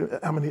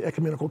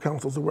ecumenical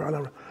councils there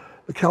were.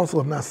 The Council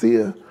of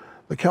Nicaea,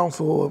 the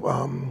Council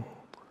of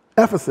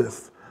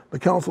Ephesus, the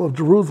Council of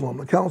Jerusalem,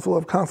 the Council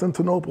of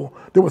Constantinople.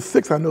 There were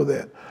 6, I know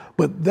that.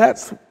 But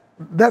that's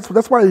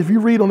why if you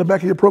read on the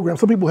back of your program,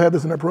 some people have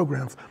this in their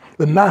programs,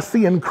 the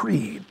Nicene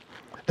Creed.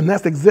 And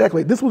that's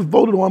exactly, this was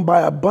voted on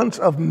by a bunch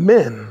of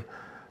men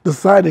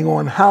deciding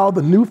on how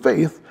the new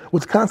faith,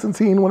 which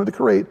Constantine wanted to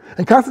create,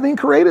 and Constantine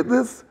created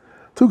this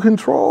to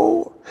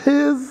control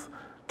his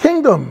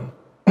kingdom.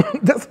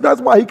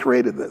 That's why he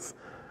created this.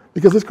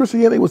 Because his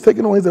Christianity was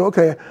taken on, he said,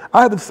 okay,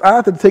 I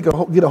have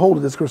to get a hold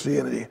of this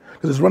Christianity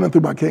because it's running through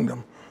my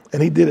kingdom.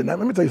 And he did it. Now,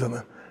 let me tell you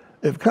something.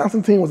 If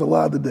Constantine was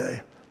alive today,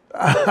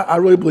 I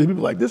really believe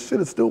people are like, this shit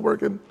is still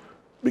working.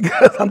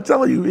 Because I'm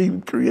telling you, he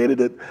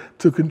created it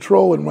to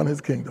control and run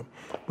his kingdom.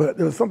 But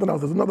there was something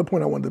else. There's another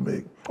point I wanted to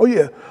make. Oh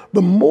yeah,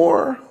 the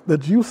more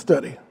that you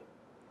study,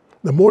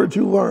 the more that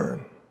you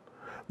learn,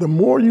 the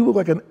more you look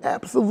like an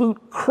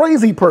absolute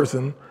crazy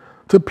person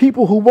to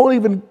people who won't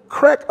even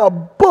crack a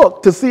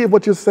book to see if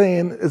what you're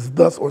saying is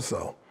thus or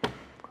so.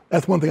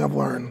 That's one thing I've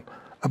learned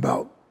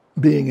about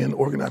being in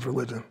organized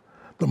religion.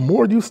 The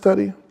more you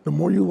study, the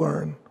more you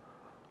learn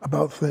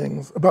about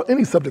things, about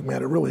any subject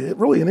matter,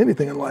 really in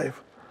anything in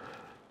life,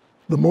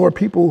 the more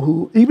people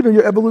who, even in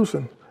your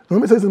evolution,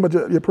 let me say something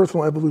about your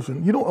personal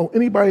evolution. You don't owe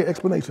anybody an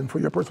explanation for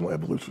your personal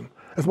evolution.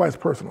 That's why it's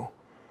personal.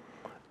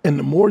 And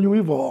the more you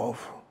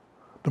evolve,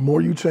 the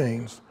more you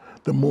change,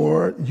 the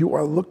more you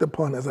are looked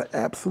upon as an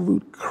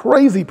absolute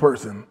crazy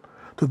person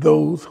to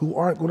those who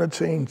aren't going to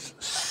change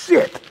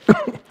shit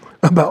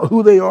about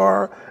who they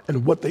are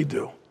and what they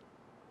do.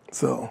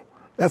 So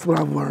that's what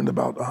I've learned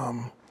about,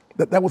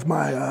 that was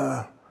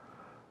my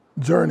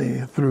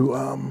journey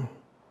through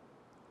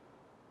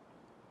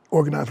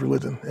organized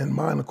religion. And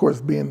mine, of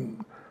course,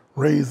 being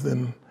raised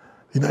in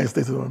the United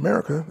States of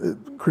America,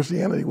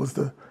 Christianity was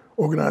the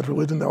organized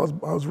religion that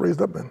I was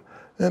raised up in.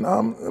 And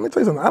let me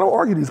tell you something, I don't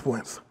argue these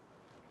points.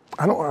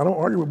 I don't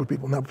argue with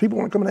people. Now, if people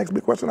want to come and ask me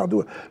a question, I'll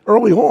do it.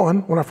 Early on,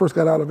 when I first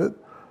got out of it,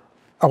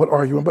 I would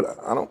argue them, but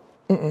I don't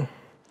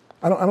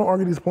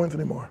argue these points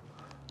anymore.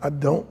 I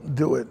don't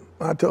do it.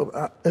 I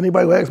tell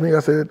anybody who asks me, I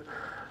said,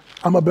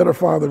 I'm a better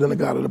father than the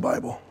God of the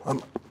Bible.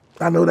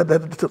 I know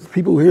that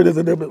people who hear this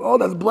and they'll be, oh,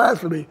 that's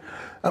blasphemy.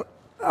 I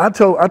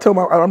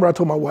remember I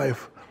told my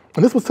wife,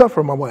 and this was tough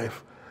for my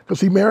wife, because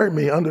she married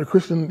me under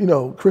Christian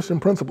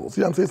principles.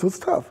 You know what I'm saying? So it's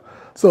tough.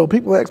 So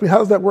people ask me, how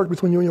does that work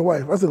between you and your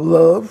wife? I said,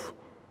 love.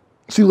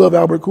 She loved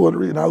Albert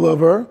Cordery, and I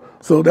love her,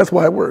 so that's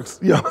why it works.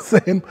 You know what I'm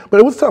saying?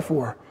 But it was tough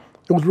for her.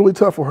 It was really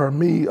tough for her,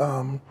 me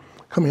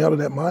coming out of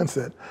that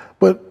mindset.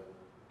 But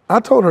I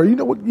told her, you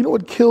know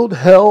what killed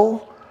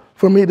hell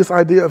for me, this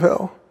idea of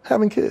hell?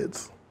 Having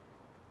kids.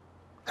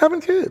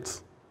 Having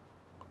kids.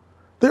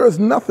 There is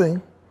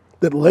nothing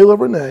that Layla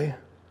Renee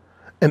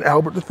and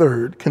Albert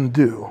III can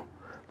do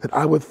that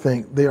I would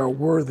think they are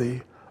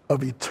worthy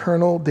of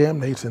eternal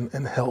damnation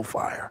and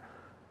hellfire,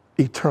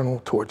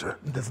 eternal torture.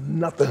 There's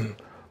nothing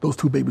those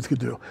two babies could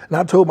do. And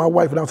I told my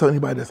wife, and I'll tell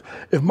anybody this,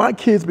 if my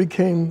kids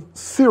became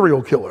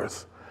serial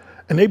killers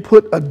and they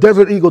put a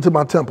desert eagle to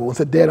my temple and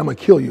said, Dad, I'm gonna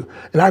kill you,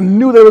 and I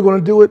knew they were gonna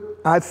do it,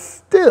 I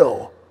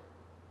still,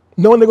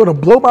 knowing they're gonna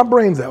blow my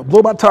brains out,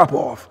 blow my top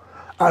off,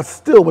 I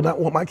still would not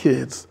want my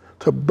kids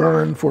to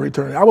burn for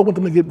eternity. I would want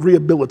them to get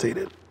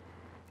rehabilitated.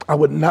 I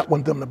would not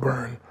want them to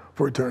burn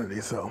for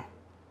eternity, so.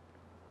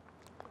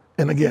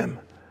 And again,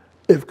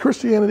 if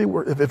Christianity,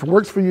 if it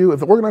works for you, if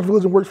the organized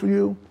religion works for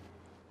you,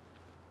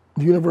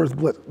 the universe,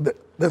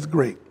 that's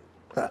great.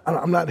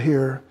 I'm not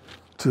here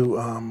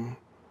to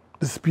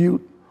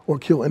dispute or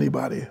kill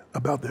anybody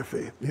about their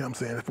faith. You know what I'm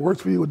saying? If it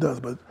works for you, it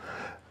does. But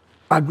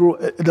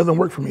it doesn't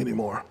work for me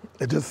anymore.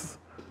 It just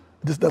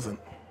doesn't.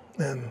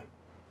 And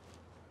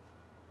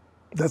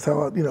that's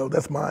how,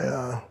 that's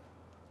my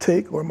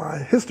take or my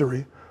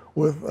history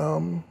with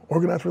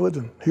organized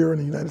religion here in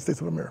the United States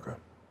of America.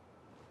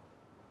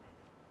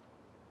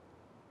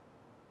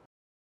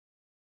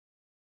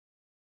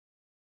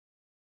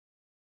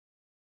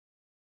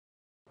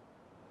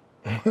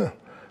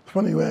 It's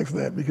funny you ask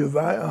that, because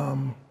I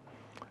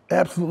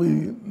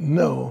absolutely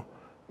know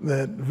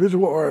that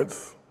visual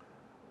arts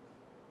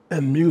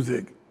and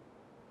music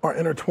are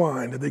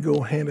intertwined, that they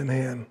go hand in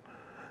hand,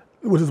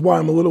 which is why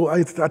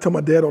I tell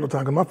my dad all the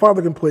time, because my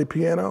father can play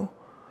piano,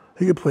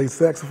 he could play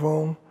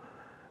saxophone,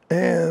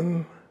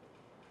 and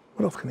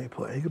what else can he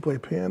play? He could play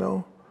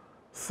piano,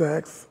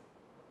 sax,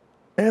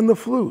 and the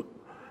flute.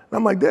 And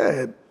I'm like,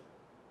 Dad,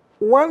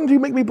 why didn't you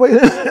make me play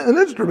an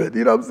instrument?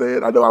 You know what I'm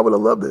saying? I know I would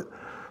have loved it.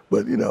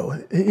 But,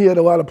 he had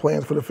a lot of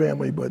plans for the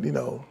family, but,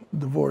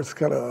 divorce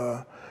kind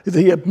of,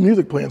 he had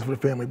music plans for the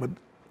family, but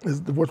his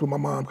divorce with my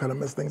mom kind of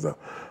messed things up.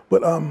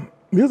 But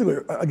musically,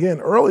 again,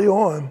 early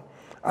on,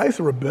 I used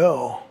to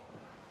rebel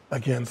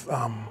against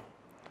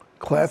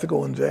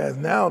classical and jazz.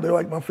 Now they're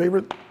like my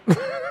favorite,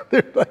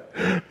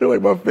 they're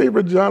like my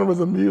favorite genres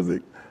of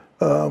music.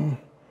 Of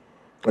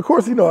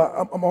course, I'm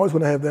always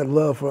going to have that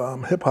love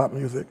for hip hop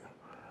music.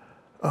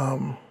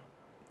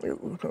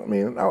 I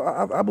mean,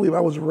 I believe I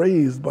was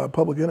raised by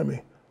Public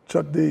Enemy,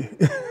 Chuck D.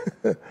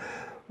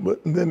 But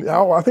then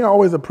I think I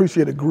always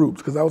appreciated groups,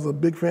 because I was a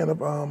big fan of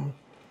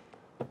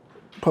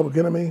Public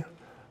Enemy.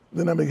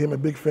 Then I became a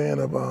big fan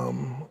of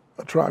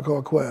A Tribe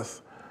Called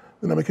Quest.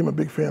 Then I became a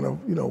big fan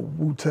of,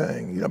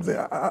 Wu-Tang. You know what I'm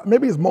saying?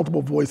 Maybe it's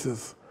multiple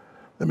voices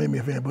that made me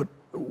a fan, but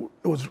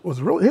his was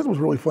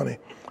really funny.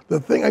 The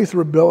thing I used to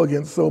rebel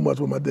against so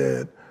much with my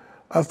dad,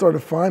 I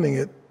started finding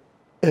it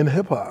in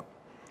hip hop.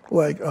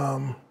 Like,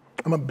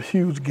 I'm a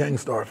huge Gang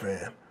Starr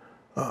fan.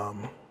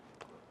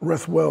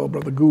 Rest well,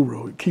 Brother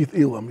Guru, Keith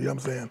Elam, you know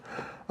what I'm saying?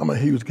 I'm a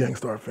huge Gang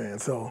Starr fan.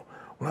 So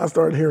when I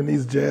started hearing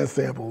these jazz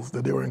samples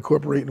that they were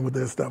incorporating with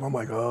their stuff, I'm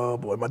like, oh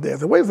boy. My dad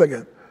said, wait a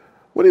second,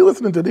 what are you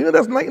listening to? Do you know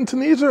that's Night in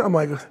Tunisia? I'm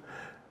like,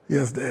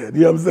 yes, Dad,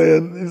 you know what I'm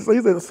saying? So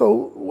he said,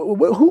 so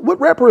what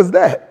rapper is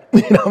that?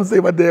 You know what I'm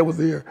saying? My dad was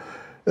here.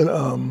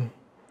 And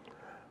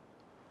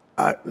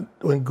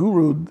when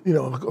Guru,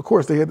 of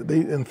course they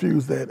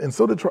infused that, and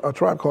so did A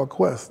Tribe Called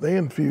Quest. They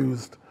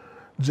infused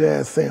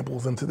jazz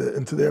samples into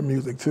their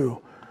music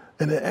too,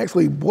 and it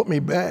actually brought me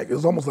back. It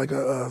was almost like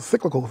a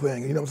cyclical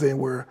thing, you know what I'm saying?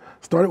 Where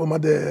it started with my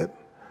dad,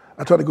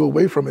 I tried to go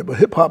away from it, but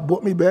hip hop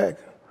brought me back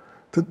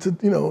to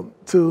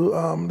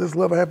this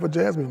love I have for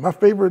jazz music. My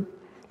favorite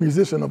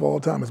musician of all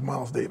time is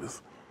Miles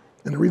Davis,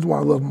 and the reason why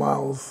I love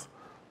Miles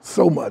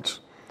so much is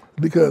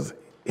because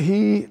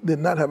he did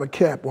not have a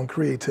cap on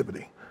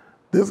creativity.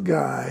 This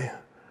guy,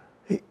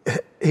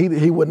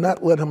 he would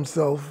not let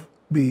himself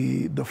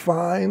be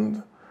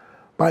defined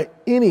by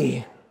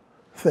anything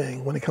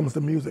when it comes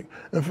to music.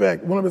 In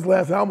fact, one of his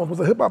last albums was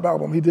a hip-hop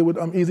album he did with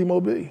Easy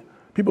Mo Bee.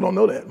 People don't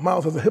know that.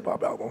 Miles has a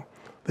hip-hop album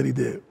that he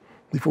did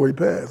before he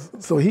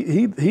passed. So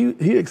he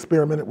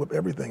experimented with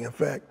everything. In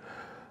fact,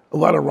 a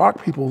lot of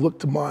rock people look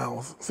to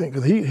Miles,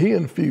 because he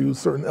infused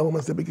certain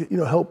elements that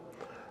help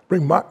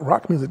bring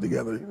rock music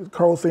together.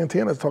 Carlos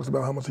Santana talks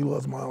about how much he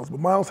loves Miles, but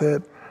Miles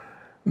had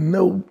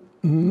no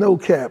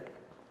cap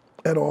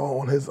at all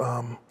on his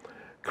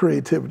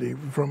creativity,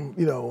 from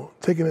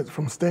taking it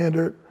from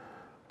standard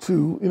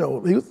to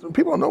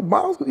people don't know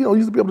Miles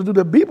used to be able to do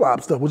the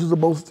bebop stuff, which is the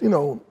most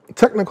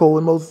technical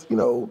and most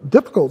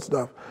difficult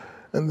stuff,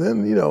 and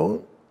then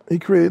he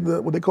created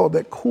what they called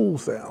that cool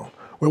sound,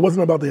 where it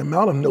wasn't about the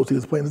amount of notes he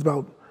was playing, it's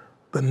about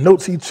the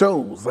notes he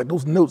chose. Like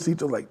those notes he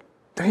chose, like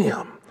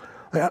damn.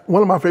 Like,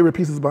 one of my favorite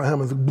pieces by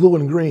him is Blue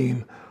and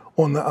Green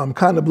on the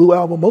Kind of Blue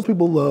album. Most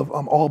people love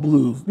All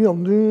Blues, but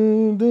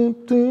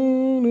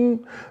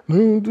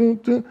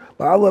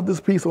I love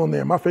this piece on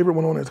there. My favorite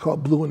one on there is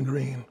called Blue and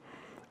Green.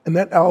 And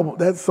that album,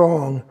 that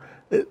song,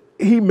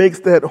 he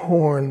makes that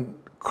horn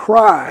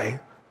cry.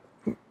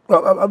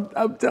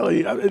 I'm telling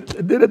you,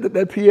 it did it,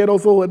 that piano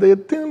solo, it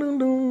did doom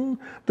doom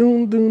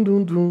doom doom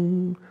doom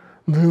doom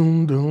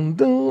doom doom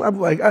doom. I'm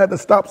like, I had to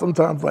stop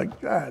sometimes,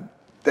 like, God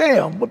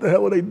damn, what the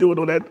hell are they doing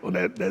on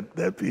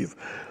that piece?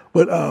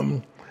 But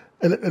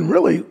and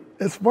really,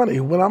 it's funny,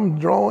 when I'm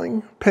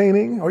drawing,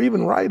 painting, or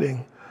even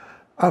writing,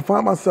 I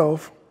find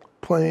myself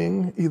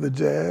playing either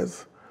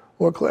jazz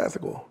or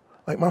classical.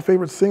 Like my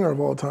favorite singer of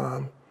all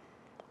time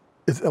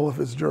is Ella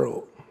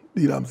Fitzgerald.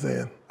 You know what I'm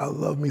saying? I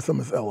love me some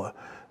Miss Ella.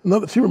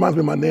 She reminds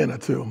me of my Nana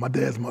too, my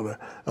dad's mother,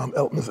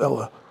 Miss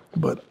Ella.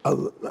 But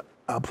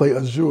I play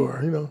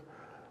Azure,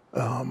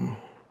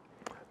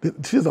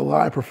 She has a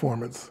live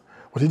performance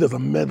where she does a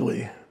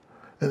medley.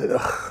 And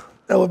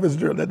Ella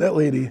Fitzgerald, that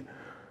lady,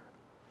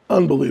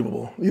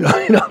 unbelievable. You know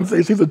what I'm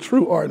saying? She's a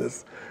true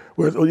artist.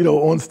 Whereas,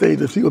 on stage,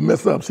 if she would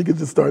mess up, she could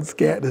just start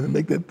scatting and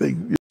make that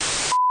thing.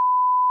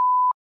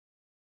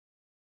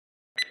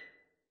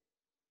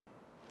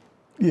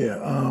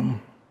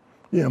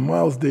 Yeah,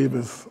 Miles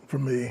Davis, for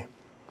me,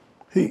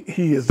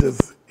 he is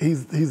just,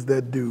 he's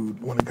that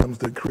dude when it comes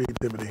to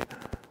creativity.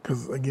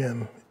 Because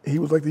again, he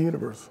was like the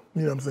universe,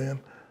 you know what I'm saying?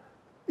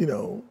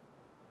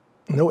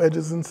 No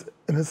edges in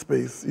his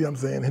space, you know what I'm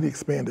saying? And he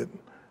expanded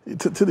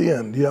to the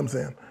end, you know what I'm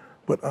saying?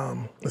 But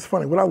it's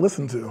funny, what I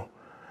listen to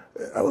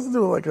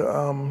like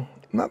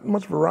not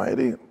much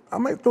variety. I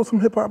might throw some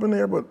hip hop in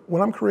there, but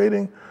when I'm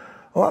creating,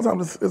 a lot of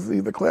times it's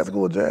either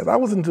classical or jazz. I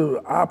listen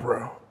to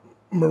opera,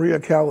 Maria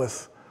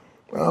Callas.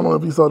 I don't know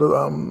if you saw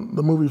the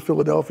movie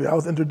Philadelphia. I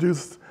was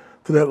introduced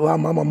to that La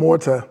Mama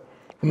Morta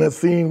from that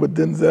scene with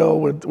Denzel,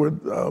 where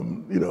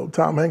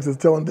Tom Hanks is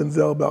telling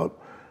Denzel about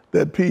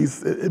that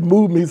piece. It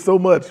moved me so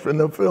much in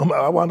the film.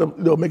 I wound up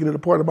making it a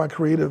part of my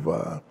creative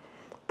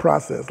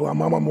process. La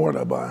Mama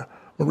Morta by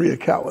Maria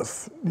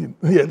Callas.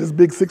 Yeah, this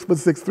big 6'6",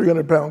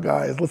 300-pound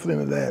guy is listening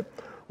to that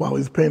while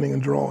he's painting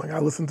and drawing. I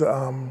listened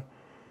to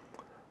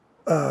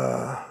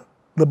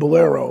the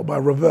Bolero by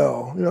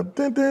Ravel.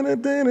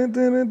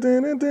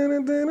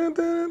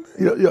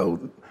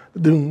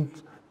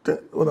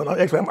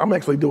 Actually, I'm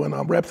actually doing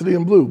Rhapsody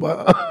in Blue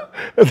by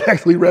it's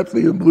actually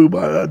Rhapsody in Blue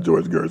by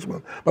George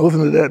Gershwin. I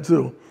listen to that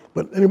too.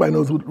 But anybody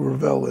knows who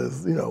Ravel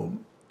is, the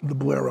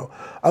Bolero.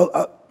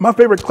 My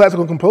favorite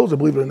classical composer,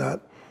 believe it or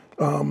not,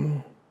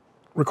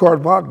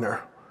 Richard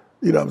Wagner.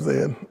 You know what I'm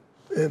saying?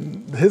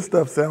 And his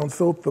stuff sounds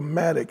so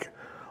thematic.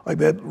 Like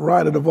that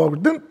ride of the Wagner,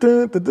 dun,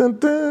 dun, dun, dun,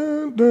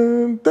 dun,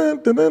 dun,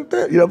 dun, dun, dun,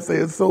 dun. You know what I'm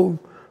saying? It's so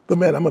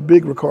thematic. I'm a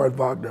big Richard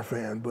Wagner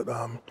fan. But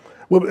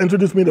what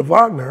introduced me to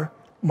Wagner,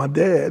 my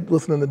dad,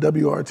 listening to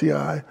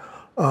WRTI,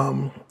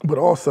 but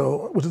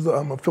also, which is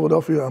a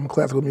Philadelphia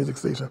classical music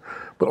station,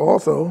 but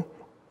also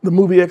the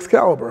movie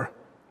Excalibur.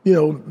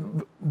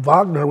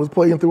 Wagner was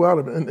playing throughout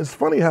it. And it's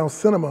funny how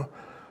cinema,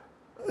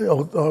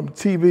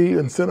 TV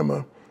and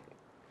cinema,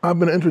 I've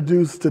been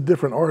introduced to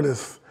different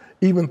artists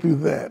even through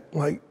that.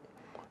 Like,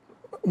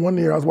 one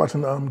year I was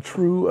watching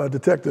True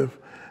Detective,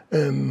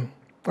 and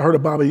I heard a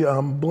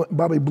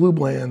Bobby Blue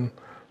Bland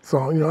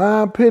song.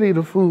 I pity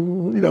the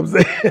fool. You know what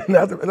I'm saying?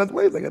 that's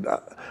wait a second.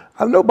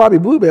 I know Bobby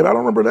Blue Band. I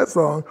don't remember that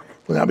song.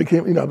 And I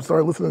became, I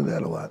started listening to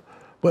that a lot.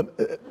 But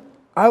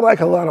I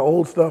like a lot of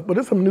old stuff. But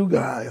there's some new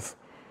guys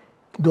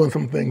doing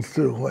some things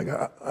too. Like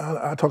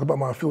I talk about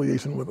my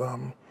affiliation with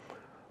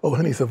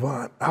Henny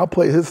Savant. I'll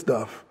play his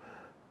stuff,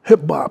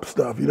 hip hop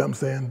stuff. You know what I'm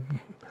saying?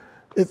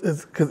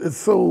 It's because it's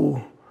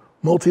so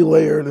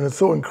multi-layered, and it's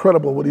so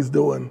incredible what he's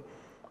doing.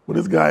 Well,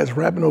 this guy is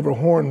rapping over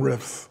horn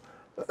riffs.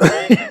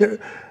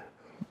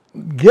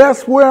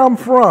 Guess where I'm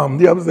from?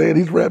 You know what I'm saying?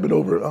 He's rapping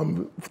over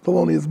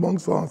Thelonious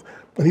Monk songs,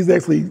 and he's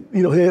actually,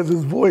 he has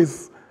his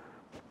voice,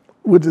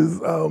 which is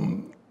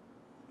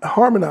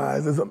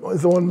harmonized, his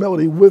own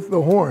melody with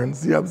the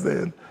horns. You know what I'm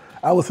saying?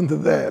 I listen to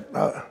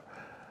that.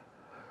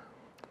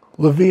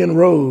 Levine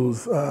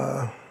Rose.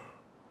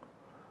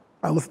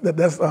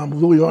 That's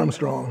Louis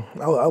Armstrong.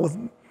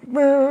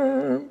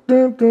 while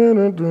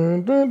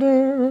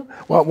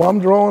I'm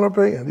drawing or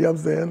painting. You know what I'm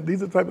saying?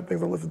 These are the type of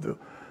things I listen to.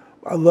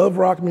 I love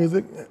rock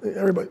music.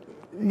 Everybody,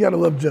 you gotta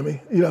love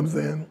Jimmy. You know what I'm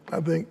saying?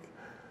 I think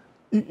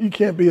you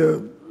can't be a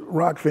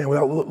rock fan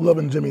without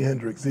loving Jimi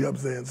Hendrix. You know what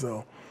I'm saying?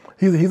 So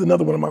he's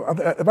another one of my.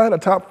 If I had a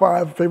top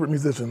 5 favorite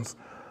musicians,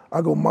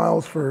 I'll go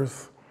Miles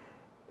first.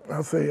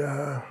 I'll say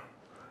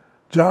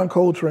John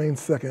Coltrane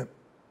second.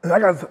 And I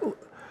got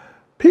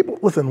people.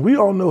 Listen, we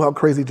all know how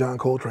crazy John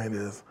Coltrane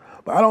is,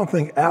 but I don't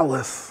think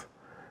Alice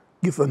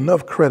gets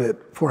enough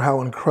credit for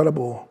how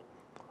incredible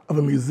of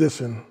a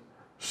musician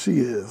she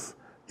is.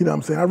 You know what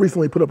I'm saying? I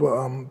recently put up a,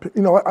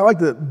 I like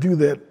to do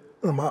that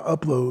in my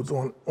uploads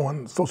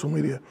on social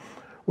media,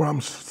 where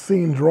I'm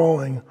seen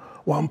drawing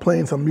while I'm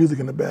playing some music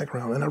in the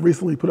background. And I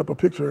recently put up a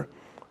picture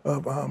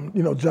of,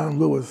 John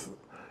Lewis.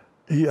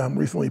 He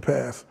recently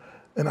passed.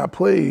 And I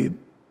played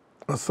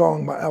a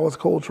song by Alice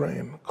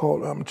Coltrane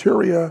called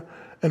Churya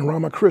and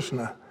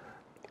Ramakrishna.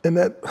 And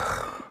that,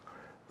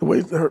 the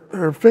way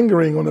her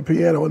fingering on the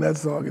piano in that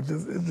song,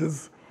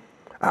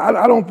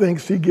 I don't think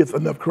she gets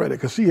enough credit,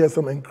 because she has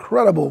some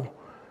incredible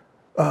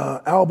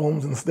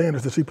albums and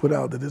standards that she put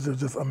out that is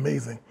just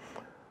amazing.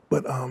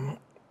 But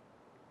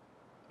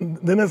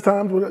then there's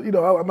times where,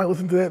 I might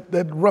listen to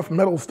that rough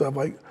metal stuff.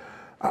 Like,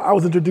 I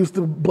was introduced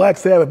to Black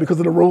Sabbath because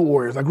of the Road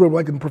Warriors. I grew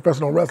up in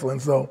professional wrestling,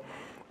 so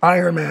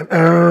Iron Man,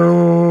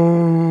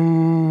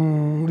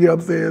 you know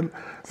what I'm saying?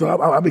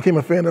 So I became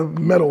a fan of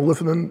metal,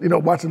 listening,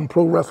 watching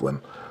pro wrestling.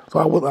 So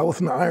I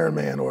listened to Iron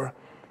Man or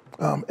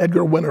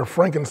Edgar Winter,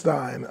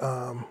 Frankenstein,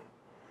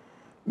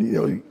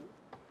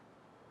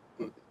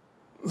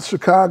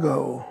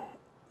 Chicago,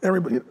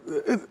 everybody.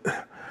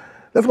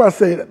 That's why I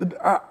say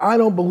that I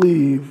don't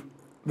believe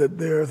that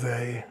there's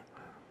a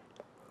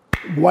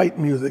white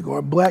music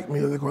or black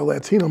music or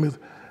Latino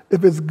music.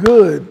 If it's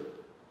good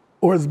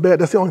or it's bad,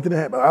 that's the only thing that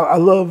happens. I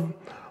love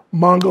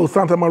Mongo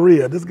Santa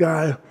Maria, this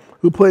guy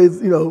who plays,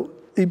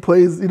 he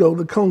plays, the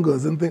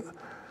congas and things.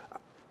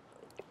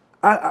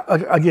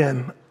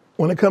 Again,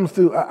 when it comes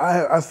to,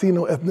 I see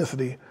no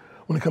ethnicity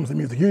when it comes to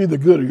music. You're either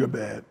good or you're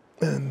bad.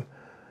 And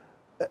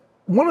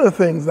one of the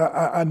things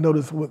I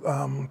noticed with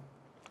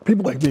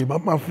people like me,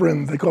 my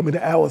friends, they call me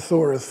the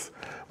Allosaurus.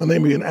 My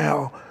name is an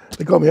Al.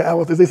 They call me an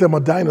Allosaurus. They say I'm a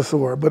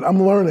dinosaur. But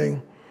I'm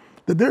learning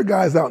that there are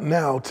guys out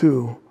now,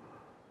 too,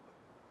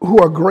 who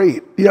are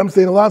great. You know what I'm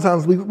saying? A lot of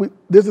times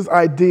there's this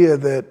idea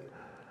that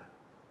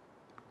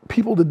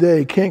people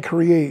today can't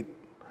create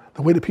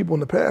the way the people in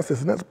the past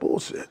is, and that's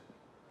bullshit.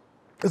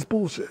 It's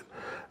bullshit.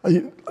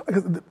 The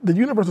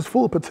universe is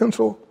full of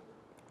potential.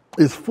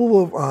 It's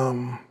full of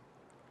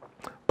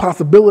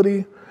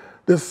possibility.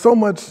 There's so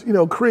much,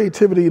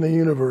 creativity in the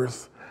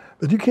universe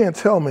that you can't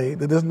tell me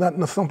that there's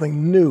not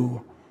something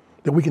new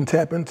that we can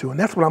tap into. And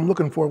that's what I'm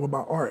looking for with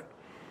my art.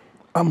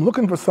 I'm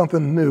looking for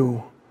something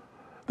new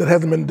that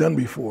hasn't been done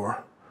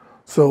before.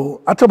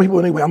 So I tell people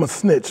anyway, I'm a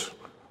snitch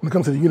when it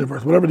comes to the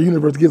universe. Whatever the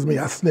universe gives me,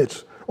 I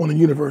snitch on the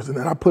universe and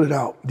then I put it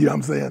out. You know what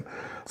I'm saying?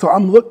 So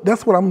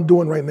that's what I'm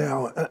doing right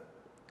now.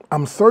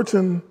 I'm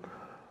searching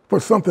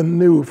for something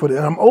new and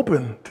I'm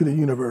open to the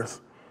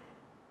universe,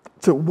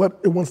 to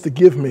what it wants to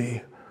give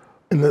me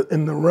in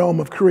the realm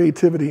of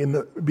creativity,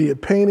 be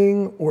it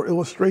painting or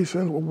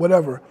illustration or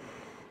whatever,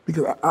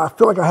 because I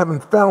feel like I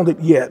haven't found it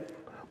yet,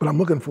 but I'm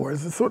looking for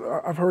it. It's sort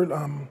of, I've heard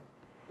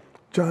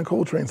John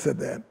Coltrane said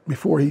that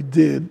before he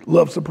did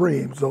Love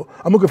Supreme. So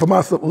I'm looking for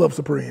my Love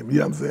Supreme, you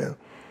know what I'm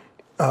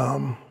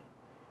saying?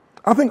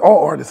 I think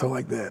all artists are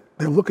like that.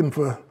 They're looking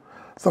for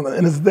something,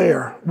 and it's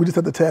there. We just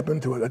have to tap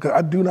into it.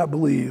 I do not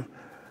believe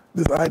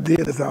this idea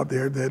that's out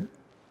there that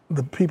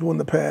the people in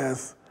the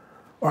past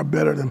are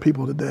better than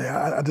people today.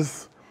 I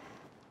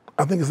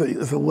think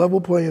it's a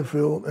level playing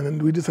field, and then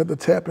we just have to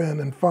tap in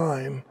and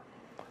find,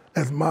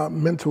 as my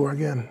mentor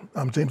again,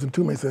 James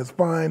Ntume says,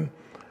 find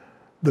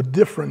the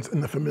difference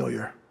in the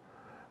familiar.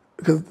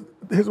 Because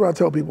here's what I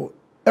tell people: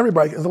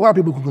 there's a lot of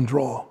people who can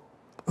draw.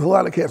 There's a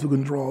lot of cats who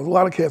can draw. There's a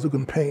lot of cats who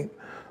can paint.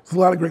 There's a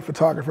lot of great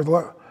photographers.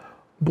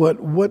 But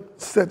what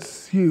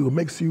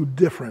makes you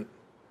different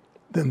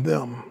than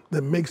them,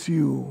 that makes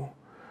you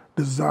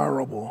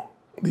desirable?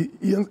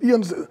 You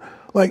understand?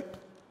 Like,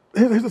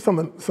 here's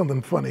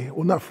something funny.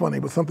 Well, not funny,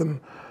 but something.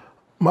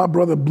 My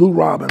brother, Blue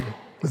Robin,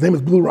 his name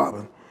is Blue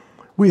Robin.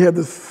 We had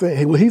this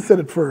saying. Well, he said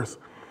it first.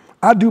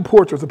 I do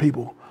portraits of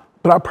people,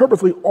 but I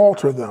purposely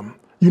alter them.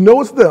 You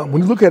know it's them.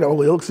 When you look at it, it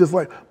looks just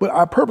like, but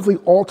I purposely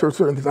alter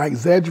certain things. I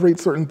exaggerate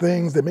certain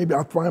things that maybe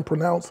I find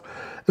pronounced,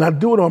 and I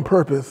do it on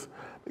purpose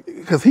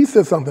because he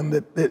said something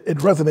that it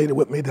resonated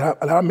with me, that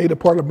I made a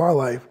part of my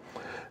life.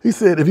 He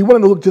said, if you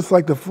wanted to look just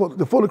like the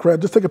photograph,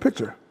 just take a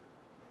picture.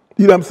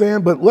 You know what I'm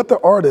saying? But let the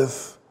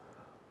artist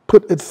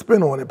put its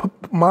spin on it, put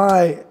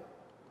my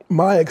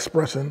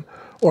expression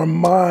or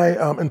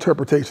my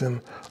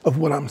interpretation of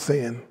what I'm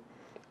saying.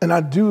 And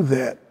I do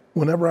that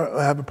whenever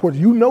I have a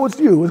portrait. You know it's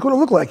you. It's going to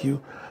look like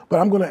you, but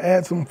I'm going to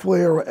add some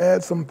flair or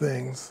add some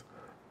things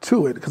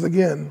to it. Because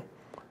again,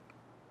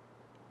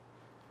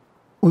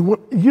 I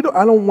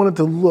don't want it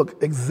to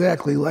look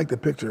exactly like the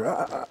picture.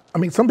 I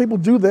mean, some people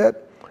do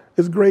that,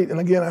 It's great, and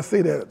again, I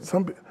say that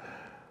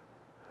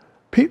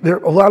there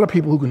are a lot of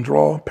people who can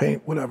draw,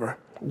 paint, whatever.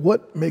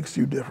 What makes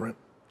you different?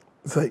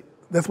 It's like,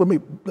 that's what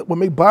made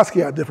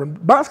Basquiat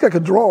different. Basquiat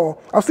could draw.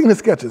 I've seen his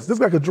sketches. This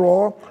guy could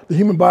draw the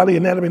human body,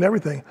 anatomy, and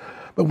everything.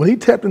 But when he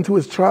tapped into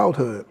his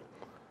childhood,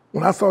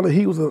 when I saw that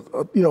he was,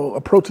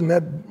 approaching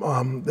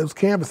those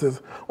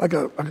canvases like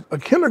a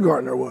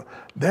kindergartner was,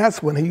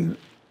 that's when he,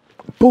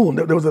 boom,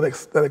 there was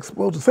that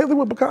explosion. Same thing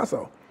with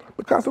Picasso.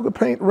 Picasso could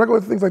paint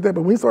regular things like that,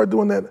 but when he started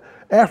doing that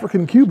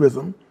African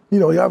cubism,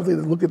 he obviously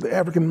looked at the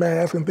African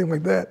mask and things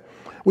like that,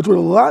 which were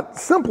a lot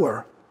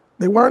simpler.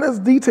 They weren't as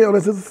detailed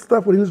as his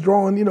stuff when he was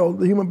drawing,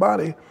 the human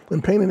body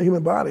and painting the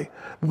human body.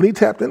 When he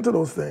tapped into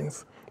those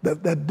things,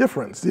 that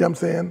difference, see what I'm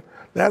saying?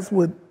 That's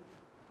what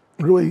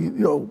really,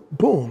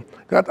 boom.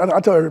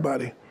 I tell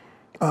everybody,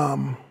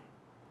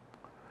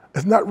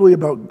 it's not really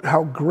about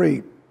how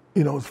great,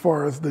 as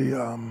far as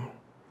the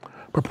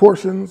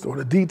proportions or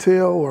the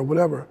detail or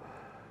whatever.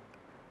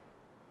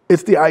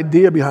 It's the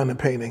idea behind the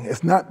painting.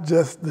 It's not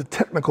just the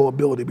technical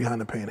ability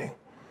behind the painting.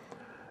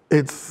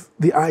 It's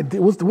the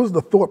idea, what's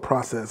the thought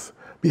process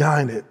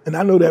behind it? And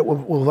I know that with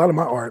a lot of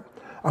my art,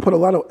 I put a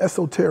lot of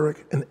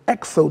esoteric and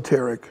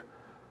exoteric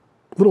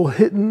little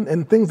hidden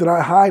and things that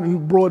I hide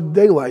in broad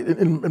daylight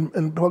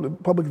in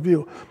public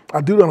view.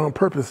 I do that on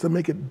purpose to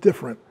make it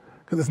different.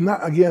 Because it's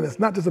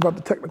not just about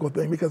the technical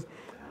thing, because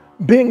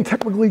being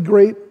technically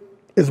great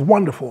is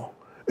wonderful.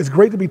 It's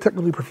great to be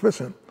technically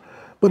proficient.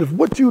 But if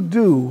what you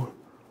do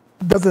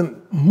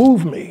doesn't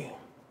move me,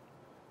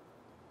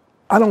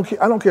 I don't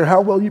care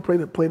how well you play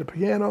the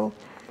piano.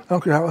 I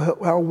don't care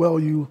how well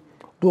you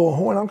blow a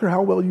horn. I don't care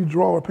how well you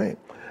draw or paint.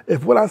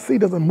 If what I see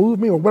doesn't move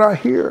me, or what I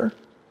hear,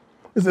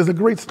 there's a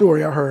great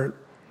story I heard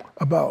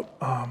about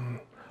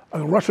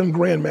a Russian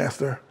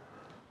grandmaster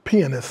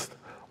pianist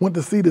went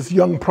to see this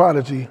young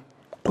prodigy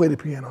play the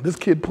piano. This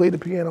kid played the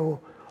piano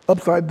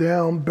upside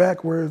down,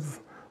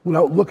 backwards,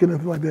 without looking,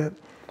 anything like that.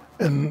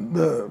 And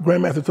the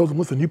grandmaster told him,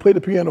 "Listen, you play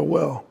the piano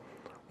well.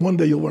 One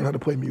day you'll learn how to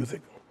play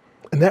music."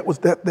 And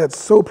that's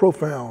so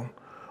profound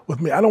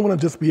with me. I don't want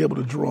to just be able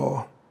to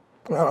draw,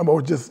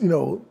 or just,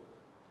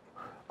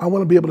 I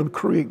want to be able to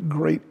create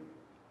great,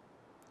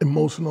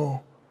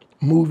 emotional,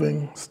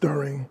 moving,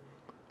 stirring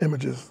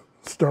images,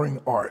 stirring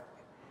art.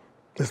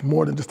 It's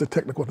more than just a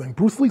technical thing.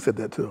 Bruce Lee said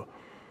that too.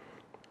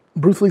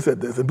 Bruce Lee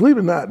said this, and believe it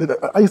or not,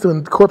 I used to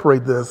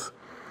incorporate this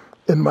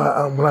in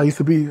my when I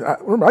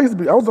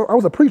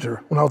was a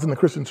preacher when I was in the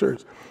Christian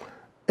church,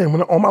 and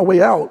when on my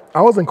way out,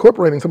 I was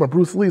incorporating some of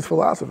Bruce Lee's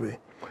philosophy.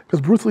 Because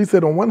Bruce Lee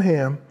said, on one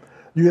hand,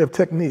 you have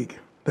technique,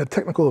 that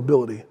technical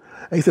ability.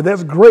 And he said,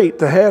 that's great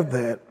to have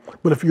that,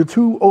 but if you're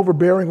too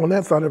overbearing on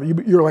that side of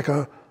it, you're like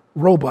a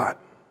robot,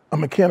 a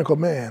mechanical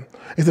man.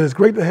 He said, it's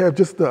great to have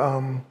just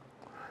the,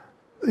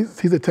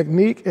 he said,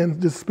 technique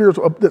and just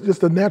spiritual, just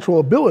the natural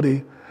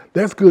ability.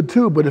 That's good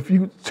too, but if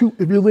you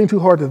lean too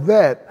hard to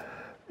that,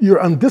 you're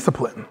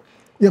undisciplined. You know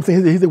what I'm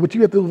saying? He said, what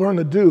you have to learn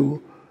to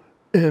do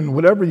in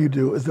whatever you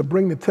do is to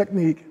bring the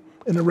technique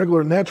and the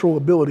regular natural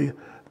ability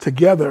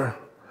together.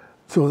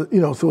 So,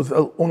 so it's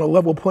on a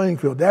level playing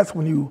field. That's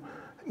when you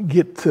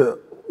get to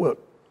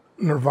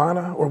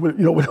nirvana, or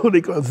what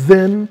they call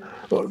Zen,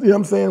 you know what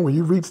I'm saying? Where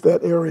you reach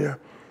that area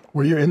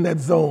where you're in that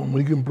zone,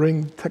 where you can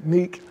bring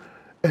technique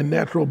and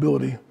natural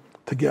ability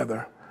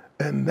together.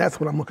 And that's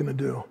what I'm looking to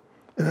do.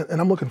 And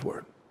I'm looking for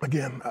it.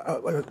 Again,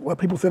 like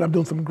people said, I'm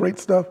doing some great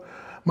stuff.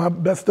 My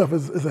best stuff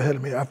is ahead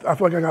of me. I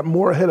feel like I got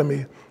more ahead of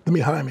me than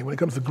behind me when it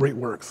comes to great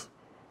works.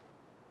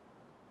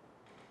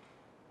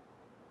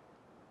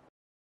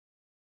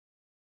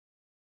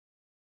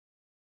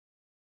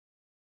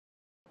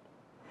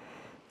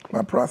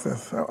 My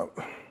process,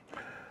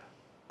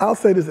 I'll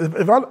say this,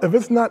 if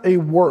it's not a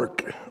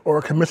work or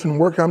a commissioned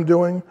work I'm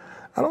doing,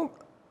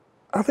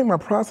 I think my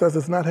process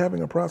is not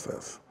having a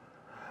process.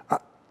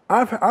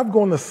 I've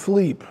gone to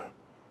sleep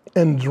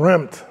and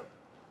dreamt,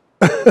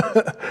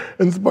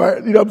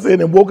 inspired, you know what I'm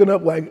saying, and woken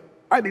up like,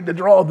 I need to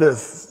draw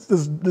this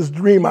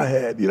dream I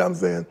had, you know what I'm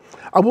saying?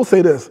 I will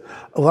say this,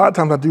 a lot of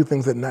times I do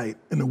things at night,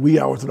 in the wee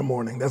hours of the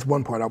morning. That's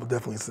one part I would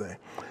definitely say.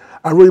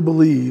 I really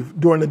believe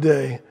during the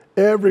day,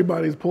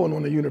 everybody's pulling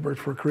on the universe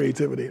for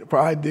creativity, for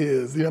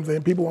ideas, you know what I'm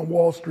saying? People on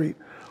Wall Street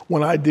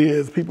want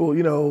ideas, people,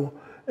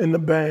 in the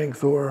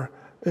banks or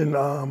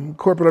in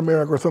corporate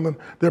America or something,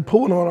 they're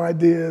pulling on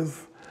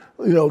ideas,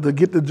 to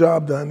get the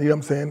job done, you know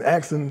what I'm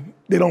saying?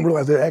 They don't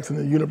realize they're asking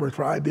the universe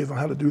for ideas on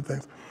how to do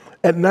things.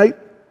 At night,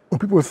 when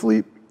people are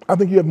asleep, I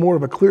think you have more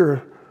of a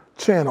clear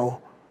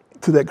channel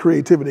to that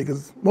creativity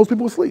because most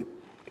people are asleep,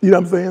 you know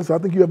what I'm saying? So I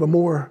think you have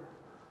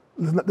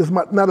there's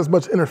not as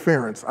much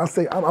interference. I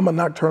say I'm a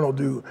nocturnal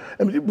dude.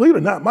 And believe it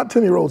or not, my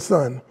 10-year-old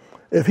son,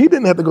 if he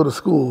didn't have to go to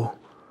school,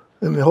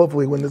 and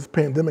hopefully when this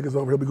pandemic is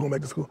over, he'll be going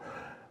back to school.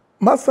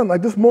 My son,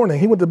 like this morning,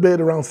 he went to bed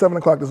around 7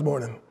 o'clock this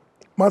morning.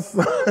 My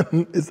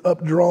son is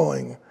up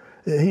drawing,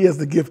 and he has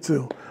the gift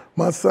too.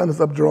 My son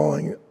is up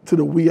drawing to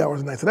the wee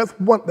hours of the night. So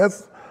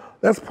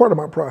that's part of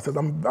my process.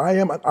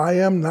 I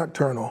am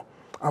nocturnal.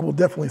 I will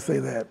definitely say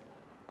that.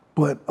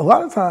 But a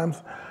lot of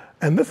times,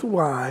 And this is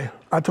why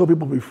I told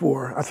people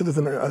before, I said this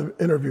in an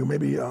interview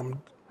maybe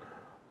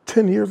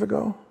 10 years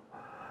ago.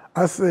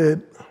 I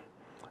said,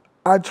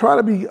 I try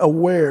to be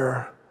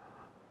aware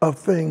of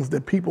things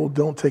that people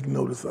don't take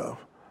notice of.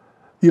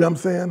 You know what I'm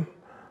saying?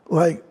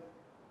 Like,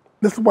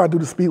 this is why I do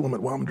the speed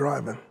limit while I'm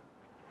driving.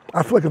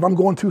 I feel like if I'm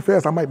going too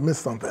fast, I might miss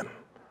something.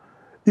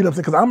 You know what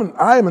I'm saying? Because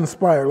I am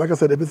inspired. Like I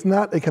said, if it's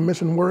not a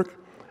commissioned work,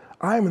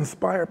 I am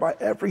inspired by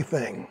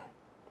everything.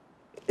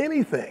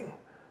 Anything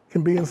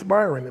can be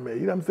inspiring to me. You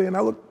know what I'm saying? I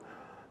look,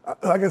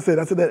 like I said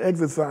that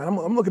exit sign.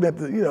 I'm looking at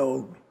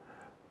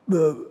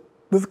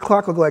this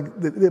clock look like,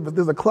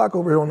 there's a clock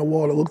over here on the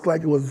wall that looks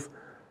like it was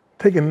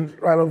taken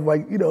out of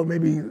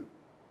maybe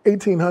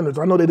 1800s.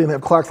 I know they didn't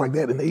have clocks like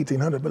that in the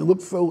 1800s, but it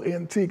looks so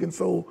antique and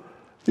so,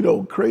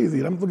 crazy.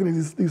 And I'm looking at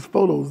these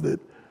photos that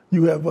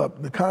you have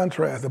up, the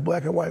contrast, the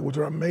black and white, which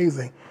are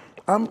amazing.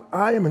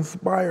 I am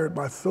inspired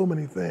by so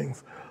many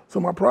things. So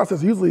my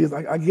process usually is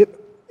I get,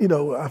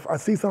 I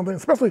see something,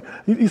 especially,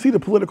 you see the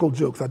political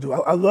jokes I do.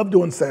 I love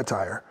doing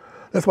satire.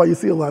 That's why you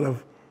see a lot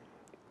of,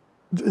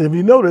 if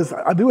you notice,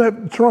 I do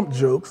have Trump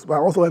jokes, but I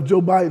also have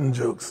Joe Biden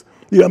jokes.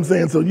 You know what I'm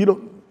saying? So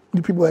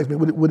people ask me,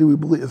 what do we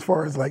believe as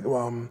far as like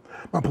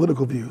my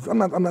political views? I'm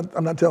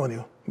not telling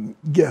you.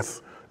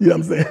 Guess. You know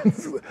what I'm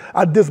saying?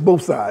 I diss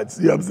both sides.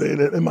 You know what I'm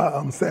saying? In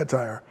my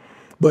satire.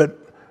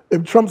 But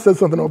if Trump says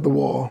something off the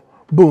wall,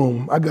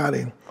 boom, I got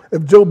him.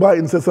 If Joe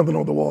Biden says something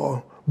off the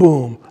wall,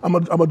 boom, I'm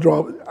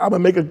gonna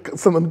make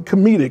something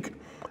comedic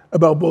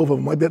about both of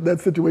them. Like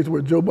that situation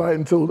where Joe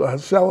Biden told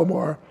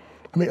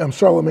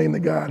Charlemagne the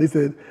God. He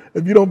said,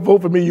 if you don't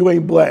vote for me, you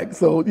ain't black.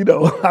 So,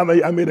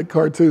 I made a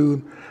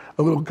cartoon,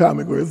 a little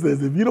comic where it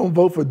says, if you don't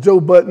vote for Joe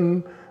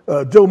Button,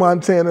 Joe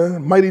Montana,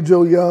 Mighty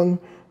Joe Young,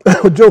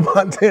 Joe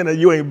Montana,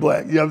 you ain't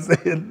black. You know what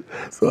I'm saying?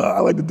 So I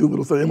like to do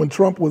little stuff. And when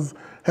Trump was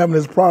having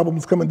his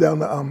problems coming down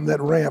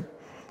that ramp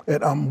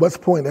at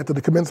West Point after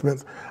the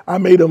commencements, I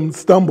made him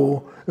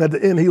stumble, and at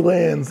the end he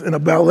lands in a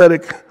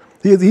balletic.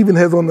 He even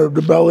has on the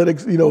balletic,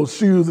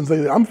 shoes, and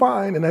say, I'm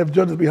fine, and I have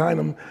judges behind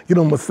him, give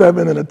him a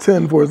 7 and a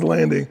 10 for his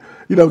landing.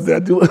 You know what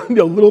I'm saying? I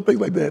do little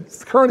things like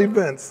that. Current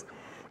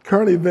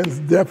events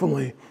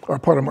definitely are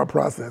part of my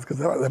process, because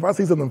if I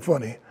see something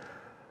funny,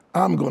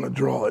 I'm going to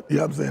draw it. You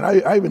know what I'm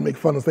saying? I even make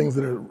fun of things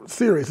that are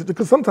serious,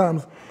 because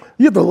sometimes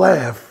you have to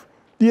laugh.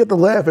 You have to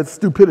laugh at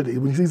stupidity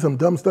when you see some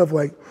dumb stuff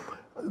like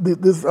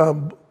this. I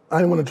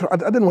didn't want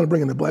to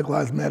bring in the Black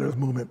Lives Matter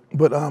movement,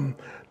 but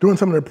during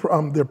some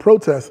of their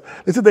protests,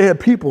 they said they had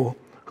people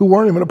who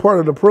weren't even a part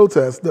of the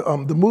protest,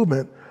 the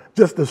movement,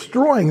 just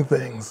destroying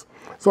things.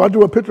 So I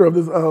drew a picture of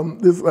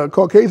this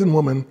Caucasian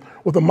woman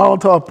with a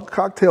Molotov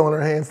cocktail in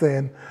her hand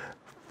saying,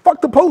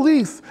 "Fuck the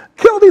police,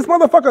 kill these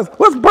motherfuckers,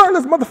 let's burn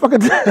this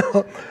motherfucker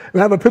down."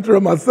 And I have a picture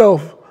of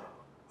myself,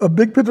 a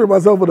big picture of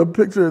myself with a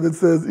picture that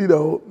says,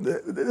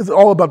 it's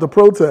all about the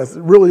protest,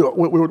 really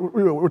what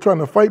we're trying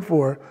to fight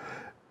for.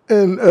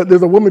 And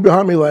there's a woman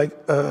behind me like,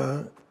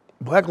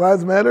 Black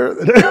Lives Matter?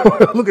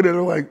 Looking at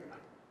her like,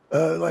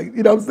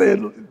 you know what I'm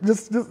saying?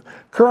 Just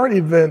current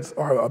events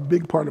are a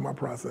big part of my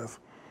process.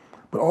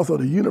 But also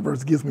the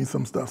universe gives me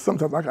some stuff.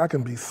 Sometimes I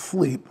can be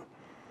asleep.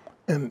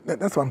 And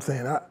that's what I'm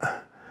saying.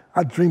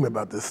 I dream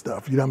about this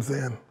stuff, you know what I'm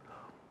saying?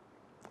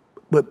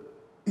 But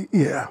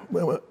yeah.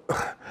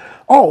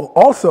 Oh,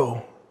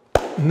 also,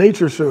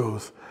 nature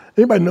shows.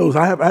 Anybody knows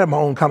I have my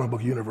own comic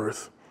book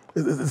universe.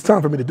 It's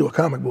time for me to do a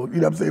comic book, you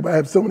know what I'm saying? But I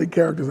have so many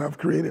characters I've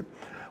created.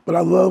 But I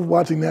love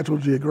watching Natural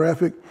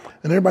Geographic,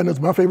 and everybody knows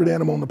my favorite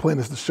animal on the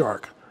planet is the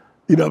shark.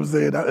 You know what I'm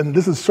saying? And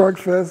this is Shark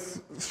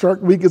Fest.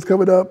 Shark Week is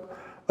coming up.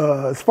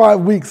 It's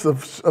 5 weeks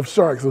of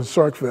sharks, of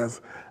Shark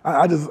Fest.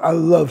 I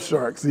love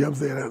sharks, you know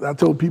what I'm saying? I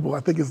told people I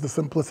think it's the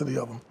simplicity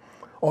of them.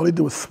 All they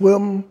do is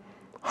swim,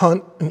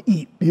 hunt, and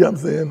eat, you know what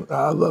I'm saying?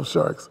 I love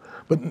sharks.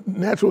 But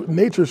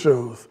nature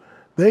shows,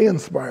 they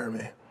inspire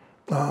me.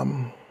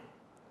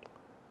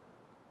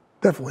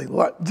 Definitely,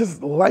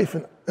 just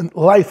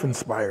life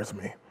inspires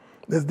me.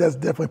 That's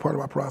definitely part of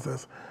my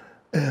process.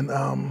 And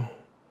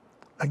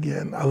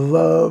again, I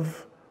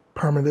love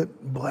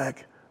permanent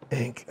black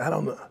ink. I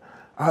don't know.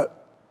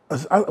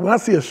 When I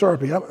see a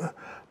Sharpie,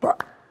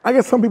 but I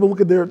guess some people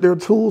look at their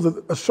tools as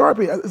a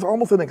Sharpie. It's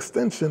almost an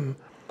extension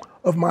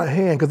of my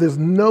hand, because there's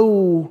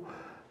no,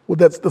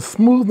 that's the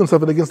smoothness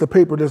of it against the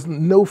paper. There's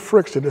no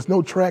friction. There's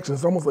no traction.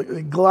 It's almost like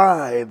it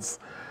glides.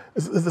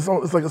 It's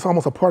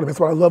almost a part of it. That's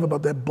what I love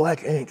about that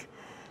black ink.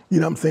 You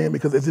know what I'm saying?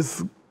 Because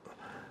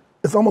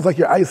it's almost like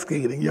you're ice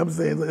skating. You know what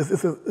I'm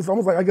saying? It's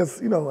almost like, I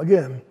guess,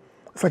 again,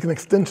 it's like an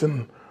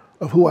extension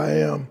of who I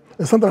am.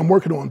 And something I'm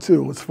working on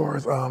too, as far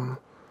as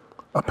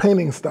a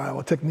painting style,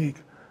 a technique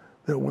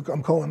that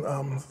I'm calling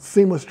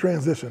seamless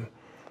transition.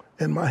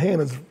 And my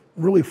hand is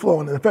really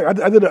flowing. And in fact,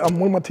 I did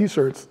one of my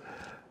t-shirts.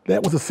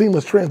 That was a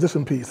seamless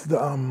transition piece.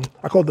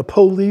 I called it the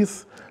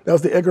Police. That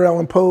was the Edgar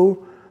Allan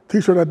Poe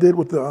t-shirt I did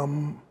with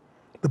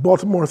the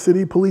Baltimore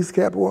City police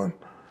cap on.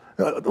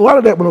 A lot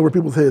of that went over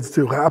people's heads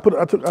too. I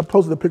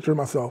posted a picture of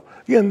myself.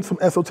 Again, some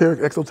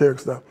exoteric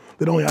stuff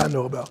that only I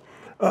know about.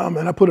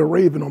 And I put a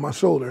raven on my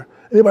shoulder.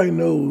 Anybody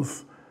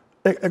knows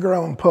Edgar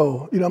Allan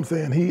Poe, you know what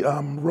I'm saying? He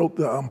wrote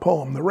the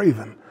poem, The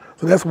Raven.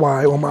 So that's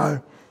why on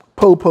my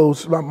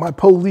my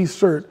police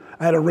shirt,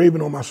 I had a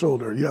raven on my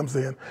shoulder, you know what I'm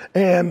saying?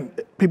 And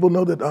people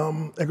know that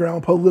Edgar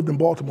Allan Poe lived in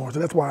Baltimore, so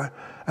that's why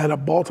I had a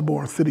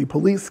Baltimore City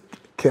police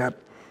cap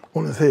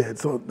on his head.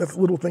 So that's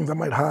little things I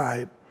might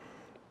hide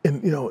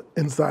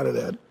inside of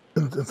that,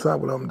 inside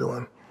what I'm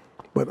doing.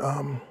 But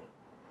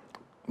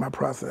my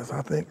process,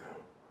 I think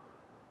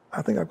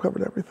I've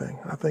covered everything.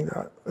 I think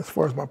as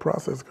far as my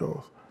process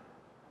goes,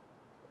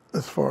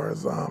 as far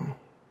as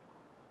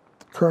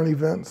current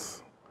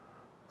events,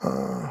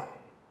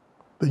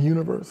 the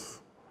universe,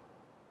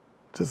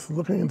 just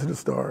looking into the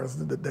stars,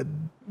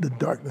 the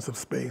darkness of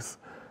space,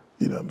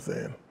 you know what I'm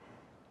saying?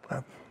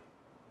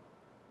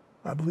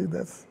 I believe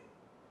that's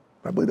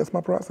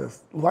my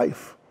process.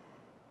 Life,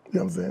 you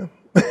know what I'm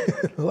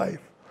saying?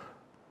 Life,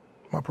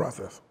 my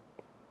process.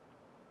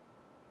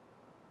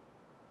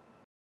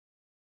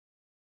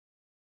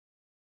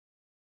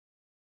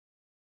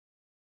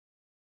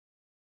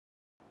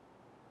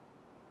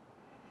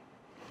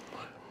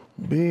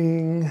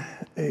 Being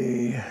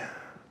a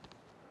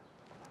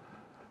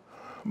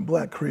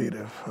Black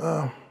creative,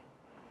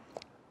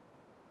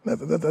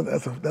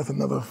 that's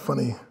another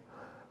funny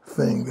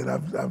thing that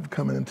I've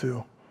come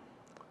into.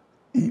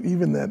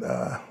 Even that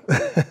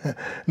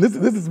this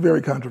is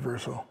very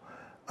controversial.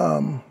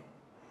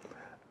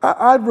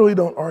 I really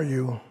don't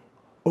argue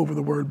over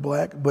the word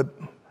Black, but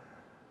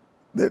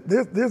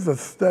there's a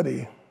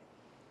study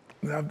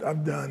that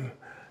I've done,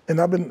 and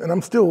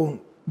I'm still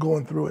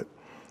going through it.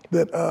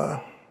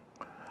 That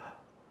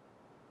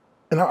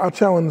and I'll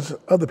challenge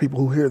other people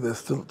who hear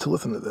this to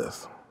listen to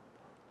this.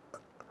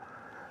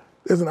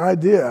 There's an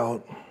idea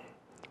out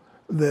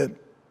that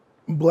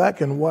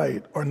Black and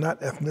white are not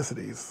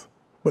ethnicities,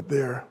 but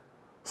they're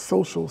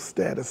social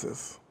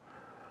statuses.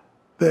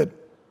 That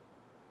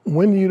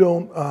when you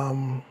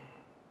don't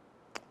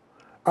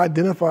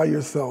identify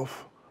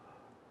yourself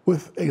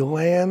with a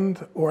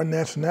land or a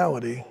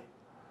nationality,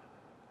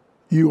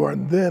 you are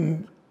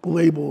then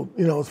labeled,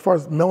 as far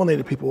as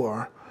melanated people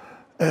are,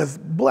 as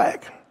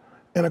Black.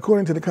 And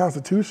according to the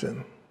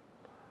Constitution,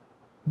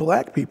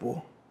 Black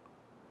people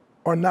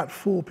are not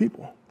full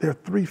people. They're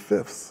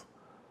 3/5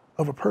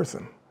 of a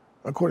person,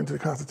 according to the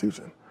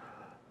Constitution.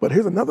 But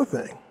here's another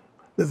thing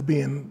that's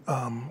being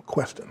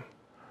questioned.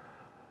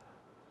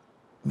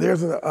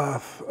 There's a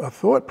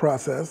thought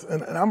process,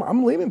 and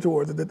I'm leaning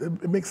towards it, that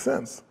it makes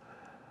sense,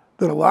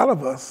 that a lot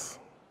of us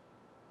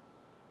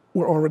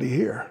were already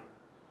here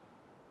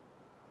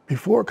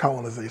before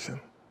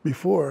colonization,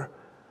 before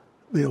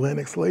the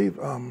Atlantic slave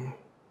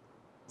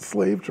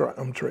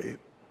trade.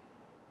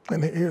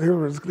 And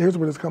here's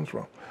where this comes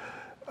from.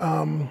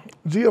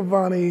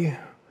 Giovanni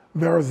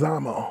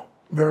Verrazzano,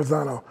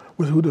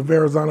 who the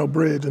Verrazzano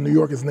Bridge in New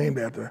York is named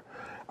after.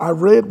 I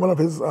read one of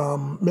his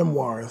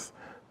memoirs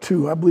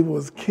to, I believe it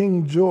was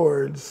King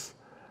George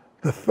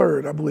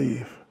III, I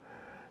believe.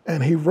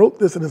 And he wrote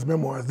this in his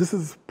memoirs. This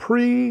is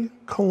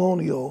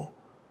pre-colonial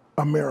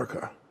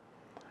America.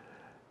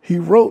 He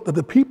wrote that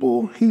the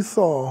people he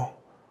saw,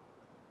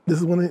 this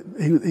is when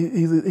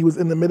he was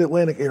in the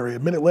Mid-Atlantic area.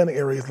 Mid-Atlantic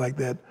area is like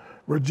that,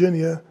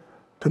 Virginia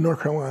to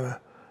North Carolina.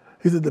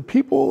 He said, the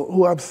people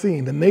who I've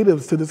seen, the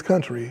natives to this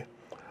country,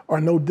 are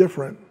no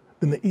different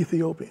than the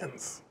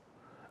Ethiopians.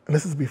 And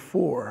this is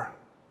before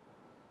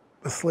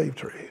the slave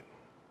trade.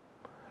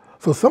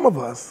 So some of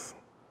us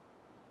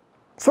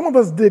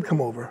did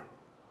come over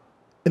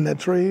in that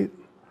trade,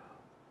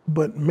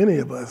 but many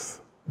of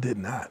us did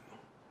not.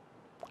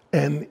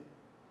 And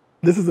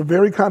this is a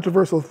very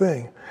controversial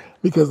thing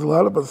because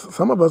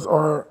some of us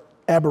are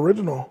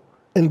Aboriginal,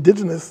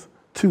 indigenous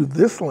to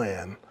this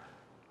land,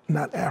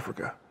 not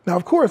Africa. Now,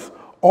 of course,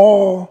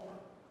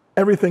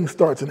 everything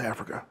starts in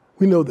Africa.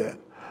 We know that.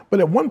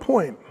 But at one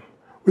point,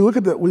 we look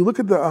at the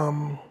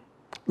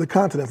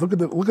continents. Look at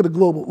the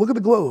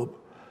globe.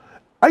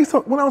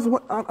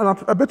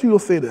 I bet you will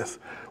say this.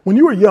 When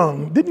you were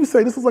young, didn't you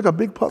say this was like a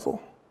big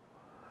puzzle?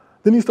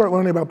 Then you start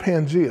learning about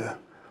Pangea,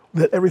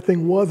 that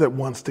everything was at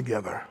once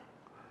together.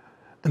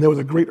 And there was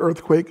a great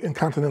earthquake and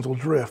continental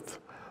drift,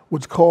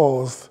 which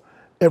caused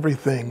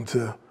everything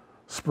to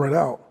spread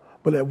out.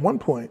 But at one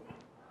point,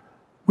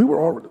 we were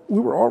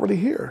already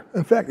here.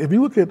 In fact, if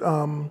you look at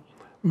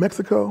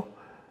Mexico,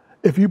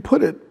 if you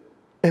put it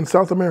in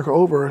South America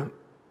over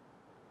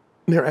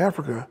near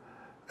Africa,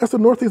 that's the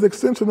northeast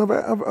extension of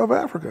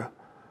Africa.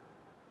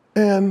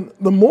 And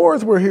the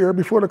Moors were here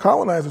before the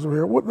colonizers were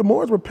here. The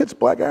Moors were pitch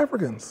black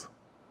Africans.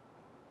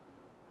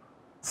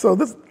 So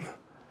that's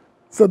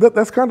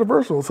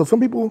controversial. So some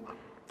people,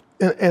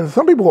 and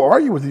some people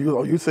argue with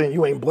you, you're saying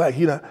you ain't black.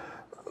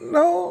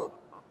 No,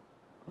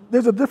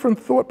 there's a different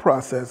thought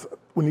process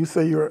when you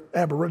say you're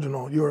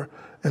Aboriginal, you're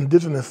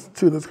indigenous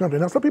to this country.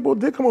 Now, some people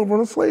did come over on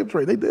the slave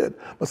trade, they did.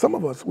 But some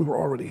of us, we were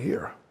already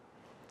here.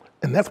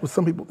 And that's what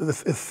some people,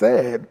 it's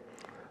sad,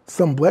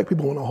 some black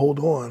people want to hold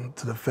on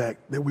to the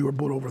fact that we were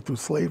brought over through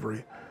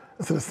slavery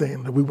instead of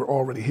saying that we were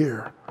already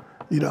here.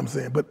 You know what I'm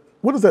saying? But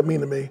what does that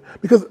mean to me?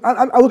 Because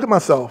I look at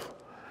myself.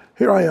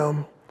 Here I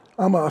am.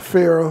 I'm a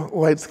fair,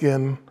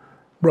 light-skinned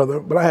brother,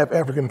 but I have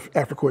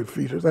Africoid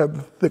features. I have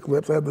the thick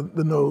lips, I have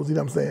the nose, you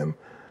know what I'm saying?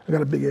 I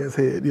got a big ass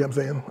head, you know what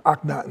I'm saying?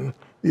 Akhenaten,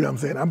 you know what I'm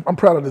saying? I'm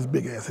proud of this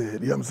big ass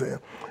head, you know what I'm saying?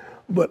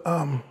 But,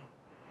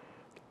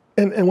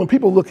 and when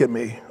people look at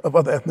me of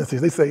other ethnicities,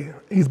 they say,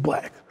 he's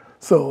black.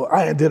 So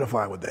I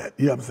identify with that,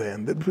 you know what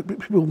I'm saying?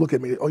 People look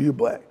at me, oh, you're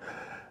black.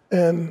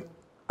 And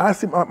I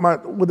see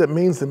what that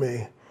means to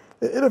me.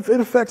 It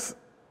affects,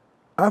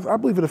 I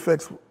believe it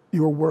affects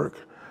your work,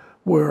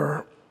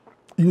 where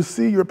you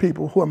see your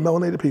people, who are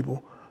melanated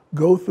people,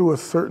 go through a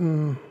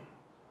certain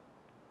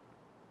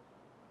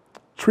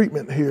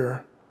treatment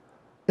here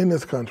in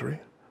this country,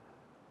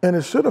 and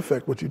it should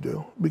affect what you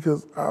do,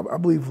 because I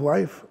believe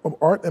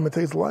art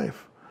imitates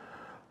life.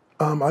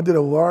 I did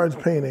a large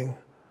painting,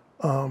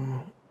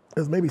 it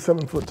was maybe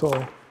 7 foot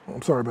tall,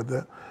 I'm sorry about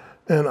that,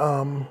 and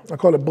I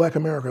called it Black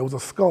America. It was a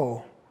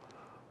skull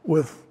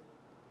with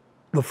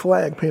the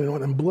flag painted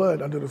on it and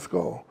blood under the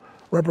skull,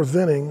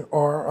 representing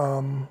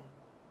our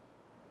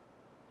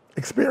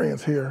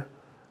experience here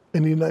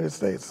in the United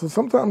States. So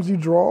sometimes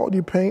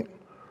you paint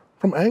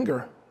from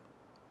anger,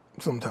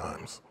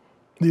 sometimes.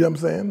 You know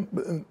what I'm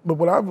saying? But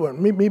what I've learned,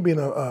 me being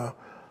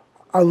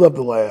I love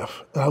to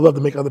laugh, and I love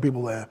to make other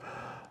people laugh.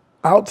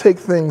 I'll take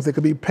things that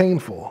could be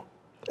painful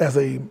as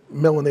a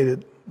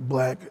melanated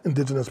black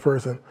indigenous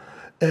person,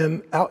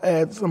 and I'll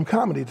add some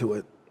comedy to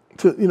it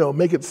to,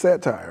 make it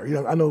satire.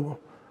 I know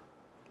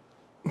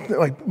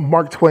like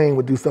Mark Twain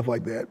would do stuff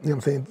like that, you know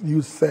what I'm saying?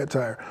 Use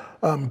satire.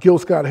 Gil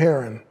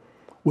Scott-Heron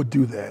would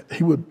do that.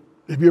 He would,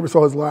 if you ever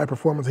saw his live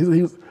performance,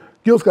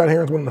 Gil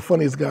Scott-Heron's one of the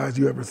funniest guys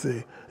you ever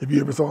see, if you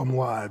ever saw him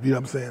live, you know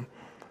what I'm saying?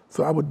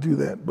 So I would do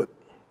that, but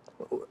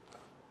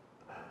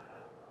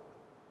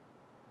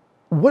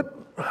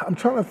I'm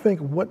trying to think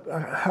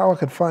how I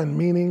could find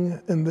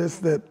meaning in this,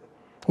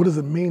 what does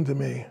it mean to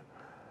me?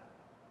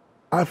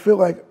 I feel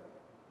like,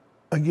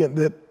 again,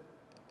 that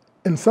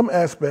in some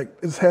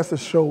aspect, it has to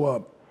show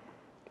up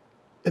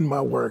in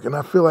my work. And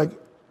I feel like,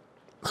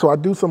 so I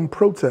do some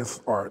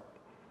protest art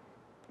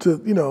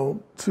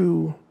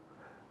to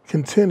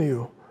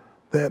continue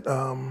that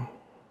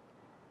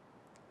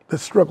the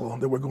struggle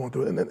that we're going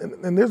through.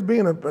 And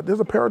there's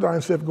a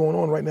paradigm shift going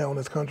on right now in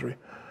this country.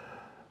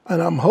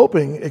 And I'm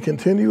hoping it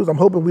continues. I'm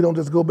hoping we don't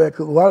just go back,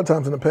 because a lot of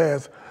times in the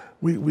past,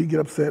 we get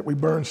upset, we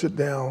burn shit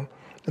down,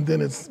 and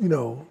then it's,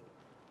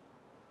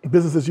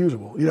 business as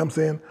usual, you know what I'm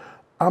saying?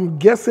 I'm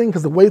guessing,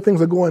 because the way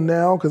things are going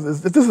now,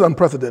 because this is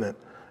unprecedented,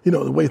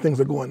 the way things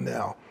are going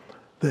now,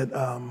 that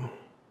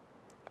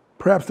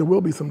perhaps there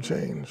will be some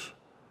change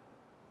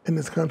in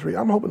this country.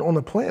 I'm hoping on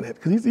the planet,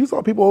 because you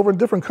saw people over in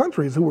different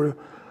countries who were,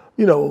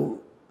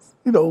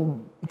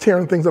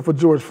 tearing things up for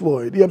George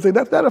Floyd. You know what I'm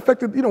saying? That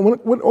affected,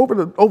 went over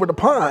the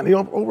pond,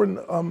 over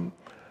in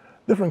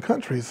different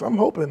countries. So I'm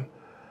hoping.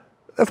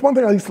 That's one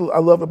thing I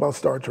love about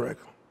Star Trek.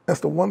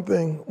 That's one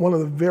of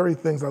the very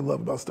things I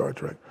love about Star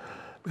Trek.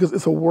 Because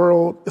it's a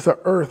world, it's an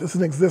earth, it's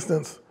an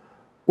existence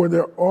where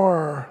there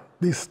are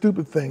these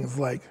stupid things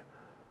like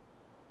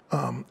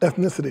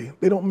ethnicity.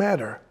 They don't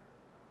matter.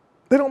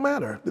 They don't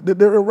matter.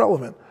 They're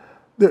irrelevant.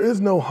 There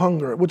is no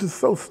hunger, which is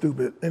so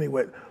stupid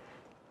anyway.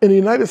 In the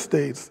United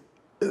States,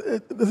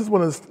 this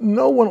is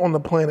no one on the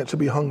planet should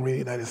be hungry in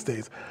the United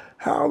States.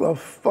 How the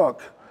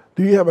fuck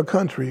do you have a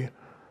country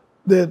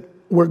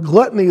where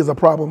gluttony is a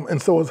problem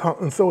and so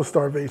is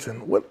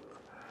starvation?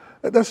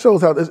 That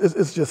shows how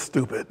it's just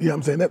stupid. You know what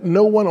I'm saying? That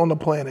no one on the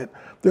planet,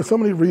 there's so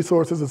many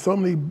resources and so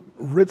many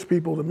rich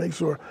people to make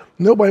sure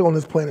nobody on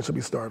this planet should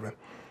be starving.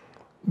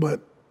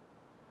 But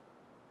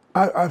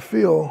I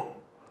feel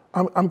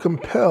I'm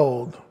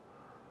compelled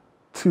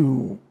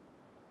to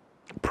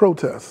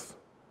protest,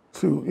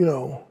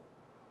 to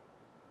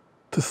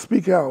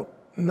speak out,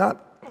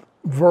 not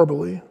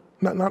verbally,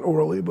 not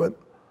orally, but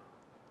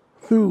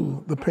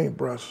through the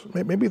paintbrush,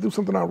 maybe through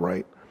something I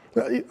write.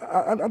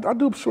 I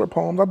do short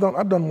poems. I've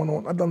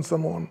done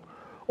some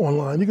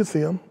online. You can see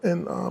them,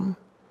 and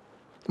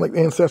like the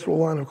ancestral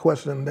line of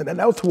questioning, and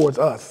that was towards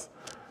us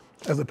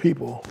as a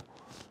people.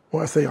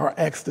 When I say our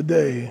acts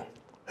today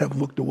have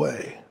looked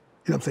away,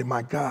 you know what I'm saying?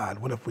 My God,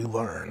 what have we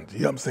learned? You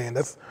know what I'm saying?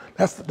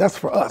 That's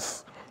for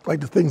us. Like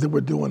the things that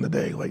we're doing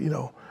today, like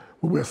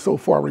we're so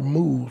far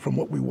removed from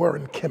what we were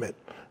in Kemet.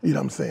 You know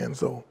what I'm saying?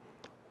 So,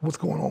 what's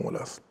going on with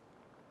us?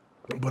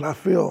 But I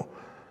feel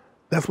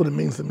that's what it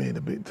means to me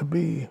to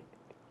be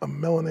a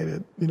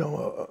melanated,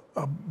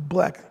 a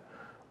black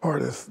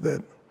artist,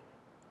 that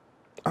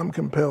I'm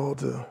compelled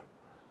to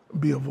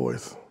be a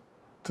voice,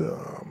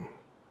 to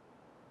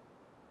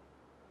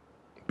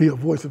be a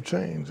voice of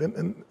change,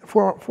 and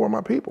for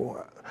my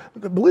people.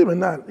 Believe it or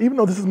not, even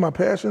though this is my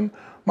passion,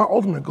 my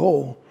ultimate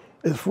goal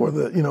is for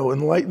the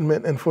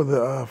enlightenment and for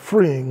the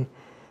freeing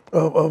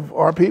of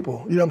our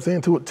people. You know what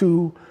I'm saying?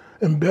 To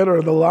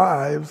embetter the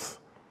lives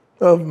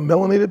of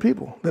melanated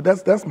people.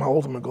 That's my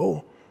ultimate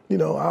goal.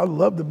 I'd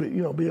love to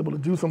be able to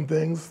do some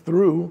things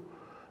through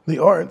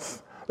the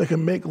arts that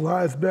can make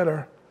lives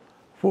better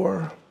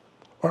for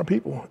our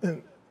people.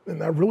 And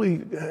I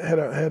really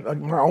had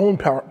my own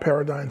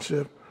paradigm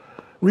shift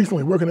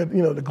recently, working at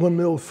the Glen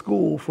Mills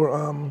School for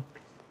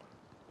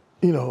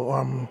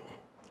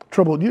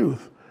troubled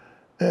youth.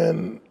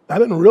 And I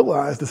didn't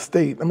realize the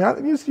state. I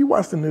mean, you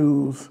watch the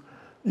news,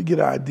 you get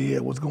an idea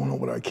of what's going on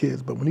with our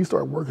kids, but when you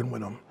start working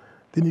with them,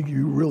 then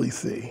you really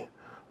see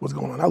what's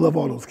going on. I love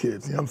all those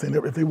kids, you know what I'm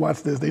saying? If they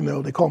watch this, they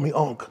know, they call me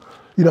Unc.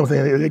 You know what I'm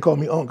saying? They call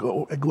me Unc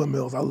at Glen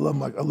Mills. I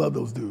love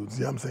those dudes,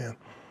 you know what I'm saying?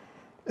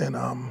 And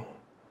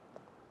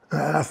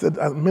I said,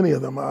 many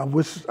of them, I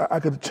wish I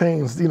could have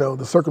changed,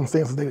 the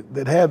circumstances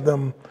that had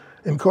them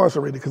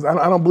incarcerated, because I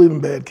don't believe in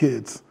bad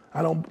kids.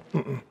 I don't.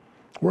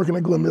 Working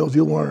at Glen Mills,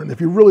 you'll learn. If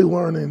you really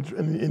learn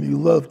and you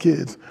love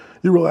kids,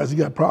 you realize you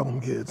got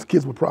problem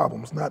kids with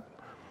problems.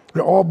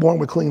 They're all born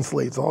with clean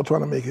slates, all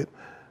trying to make it,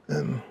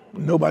 and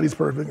nobody's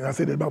perfect. And I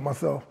say that about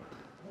myself.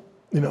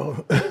 I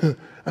know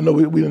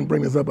we didn't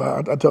bring this up.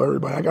 I tell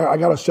everybody, I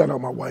got to shout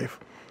out my wife,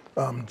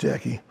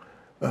 Jackie,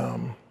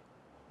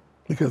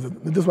 because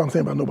this is what I'm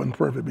saying about nobody's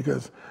perfect,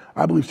 because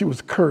I believe she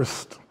was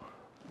cursed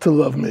to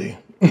love me.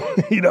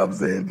 You know what I'm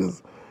saying?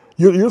 Because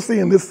you're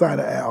seeing this side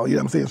of Al, you know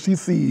what I'm saying? She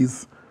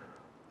sees,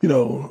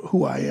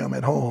 who I am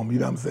at home, you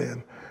know what I'm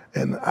saying?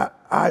 And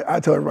I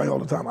tell everybody all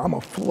the time, I'm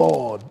a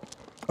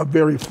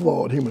very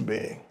flawed human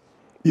being.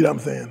 You know what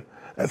I'm saying?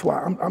 That's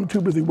why I'm too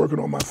busy working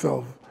on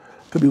myself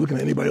to be looking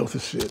at anybody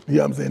else's shit. You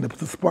know what I'm saying?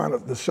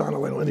 To shine a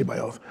light on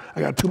anybody else.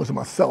 I got too much of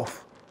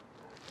myself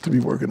to be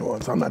working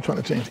on. So I'm not trying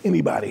to change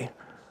anybody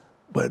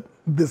but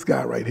this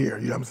guy right here,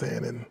 you know what I'm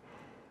saying?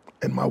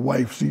 And my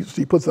wife,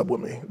 she puts up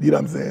with me, you know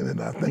what I'm saying?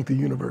 And I thank the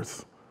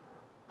universe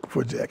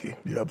for Jackie,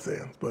 you know what I'm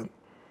saying? But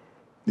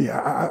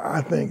yeah,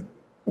 I think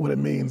what it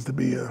means to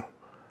be a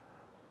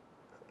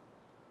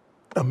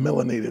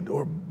melanated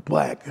or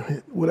black,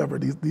 whatever,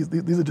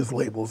 these are just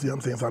labels, you know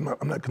what I'm saying? So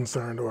I'm not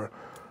concerned or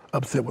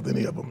upset with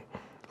any of them.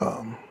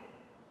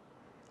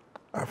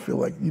 I feel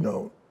like,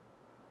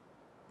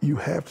 you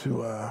have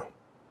to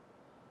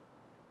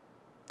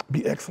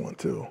be excellent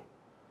too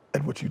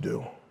at what you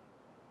do.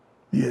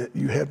 Yeah,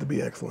 you have to be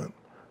excellent.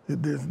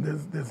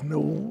 There's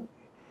no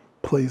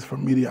place for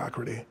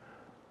mediocrity,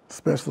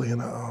 especially in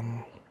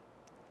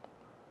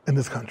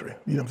this country.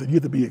 You know what I'm saying? You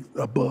have to be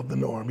above the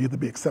norm. You have to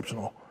be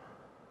exceptional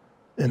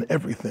in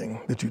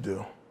everything that you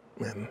do.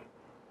 And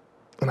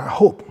I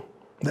hope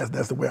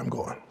that's the way I'm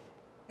going.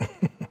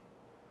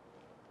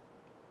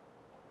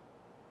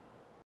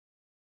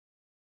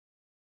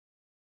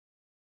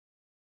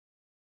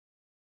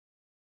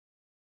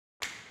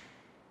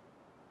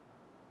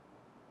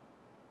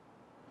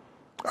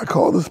 I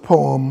call this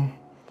poem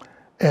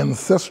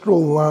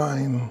Ancestral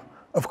Line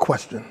of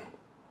Question.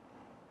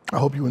 I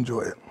hope you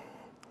enjoy it.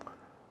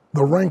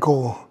 The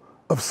rankle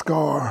of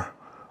scar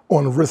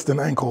on wrist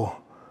and ankle,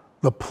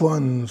 the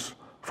plunge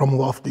from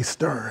lofty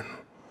stern,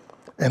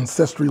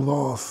 ancestry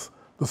loss,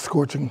 the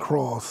scorching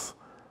cross,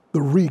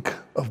 the reek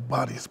of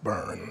bodies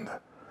burned,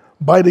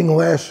 biting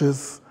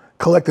lashes,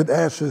 collected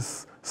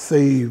ashes,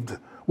 saved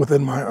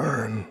within my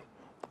urn.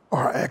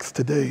 Our acts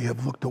today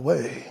have looked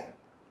away.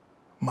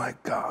 My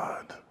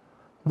God,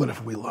 what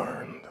if we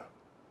learned?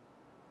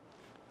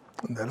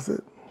 And that is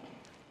it.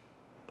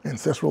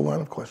 Ancestral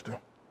line of question.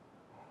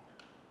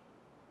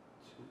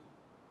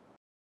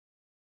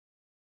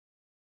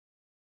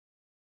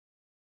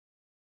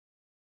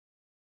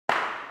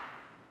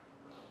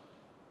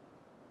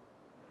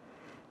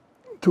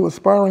 To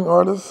aspiring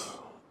artists,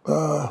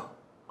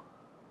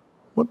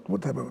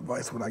 what type of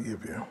advice would I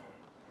give you?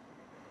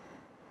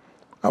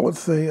 I would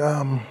say,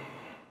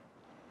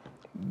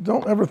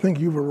 don't ever think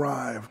you've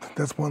arrived.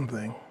 That's one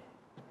thing.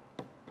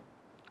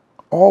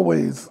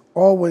 Always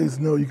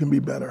know you can be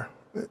better.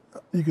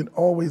 You can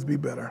always be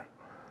better.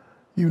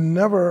 You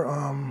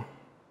never,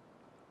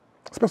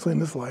 especially in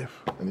this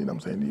life, and you know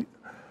what I'm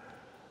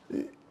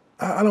saying?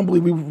 I don't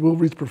believe we will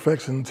reach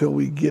perfection until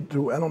we get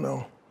to, I don't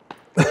know,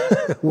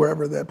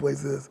 wherever that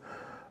place is.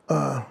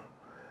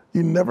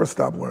 You never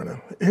stop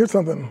learning. Here's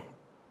something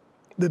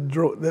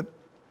that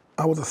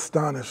I was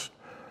astonished,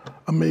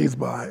 amazed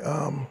by.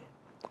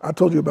 I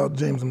told you about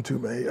James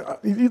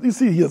Mtume. You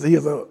see, he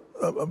has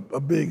a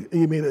big,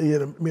 he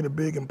made a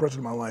big impression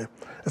in my life.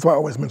 That's why I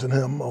always mention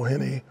him,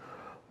 O'Henny,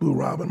 Blue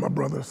Robin, my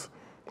brothers.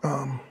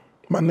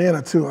 My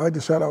Nana too. I like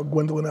to shout out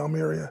Gwendolyn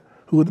Almeria,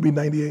 who would be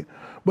 98.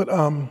 But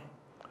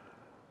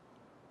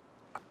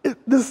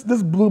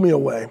this blew me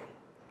away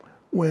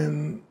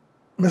when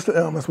Mr.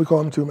 M, as we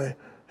call him Mtume,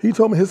 he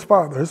told me his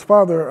father,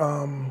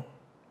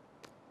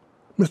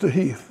 Mr.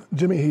 Heath,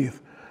 Jimmy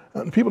Heath.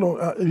 People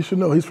don't, you should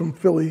know, he's from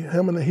Philly.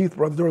 Him and the Heath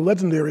brothers, they're a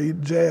legendary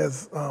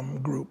jazz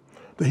group,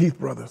 the Heath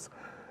brothers.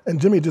 And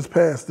Jimmy just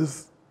passed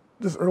just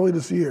early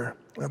this year.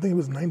 I think he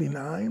was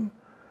 99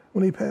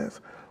 when he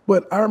passed.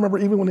 But I remember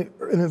even when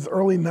in his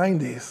early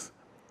 90s,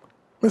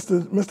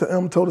 Mr.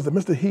 M told us that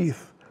Mr.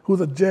 Heath, who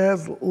was a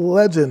jazz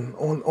legend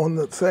on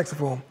the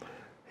saxophone,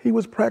 he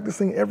was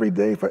practicing every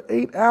day for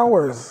 8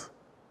 hours.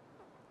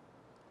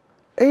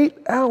 8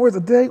 hours a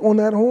day on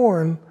that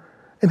horn,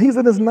 and he's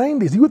in his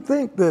 90s. You would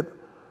think that,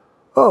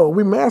 oh,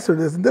 we mastered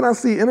this. And then I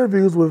see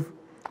interviews with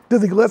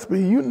Dizzy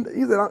Gillespie.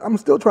 He said, I'm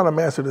still trying to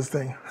master this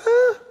thing.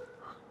 Huh?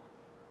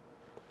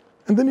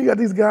 And then you got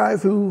these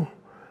guys who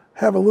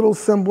have a little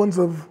semblance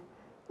of,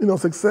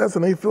 success,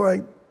 and they feel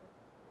like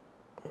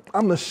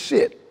I'm the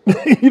shit.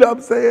 You know what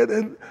I'm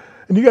saying?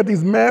 And you got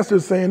these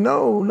masters saying,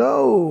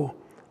 no,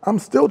 I'm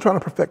still trying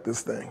to perfect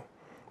this thing.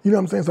 You know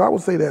what I'm saying? So I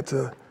would say that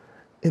to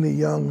any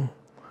young,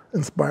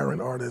 inspiring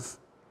artist.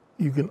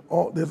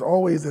 There's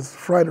always, as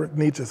Friedrich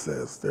Nietzsche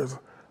says, there's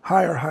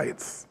higher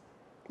heights.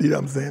 You know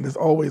what I'm saying? There's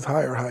always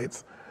higher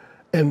heights.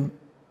 And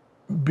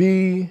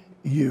be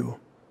you.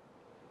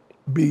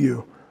 Be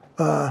you.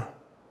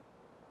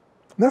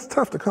 That's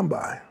tough to come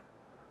by.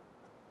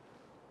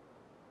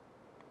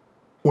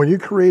 When you're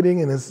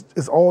creating and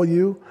it's all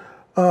you,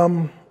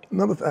 I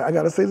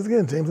gotta say this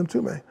again, James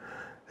Mtume.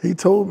 He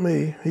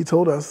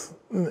told us,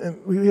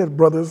 and we had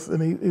brothers,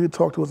 and he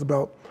talked to us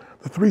about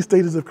the 3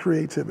 stages of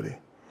creativity.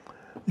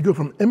 You go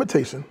from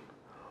imitation.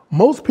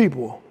 Most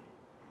people,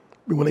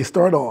 when they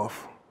start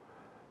off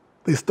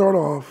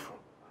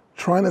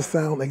trying to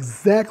sound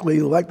exactly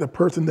like the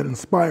person that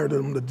inspired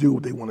them to do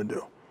what they want to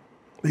do.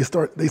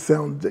 They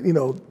sound,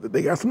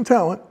 they got some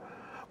talent,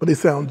 but they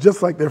sound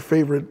just like their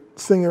favorite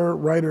singer,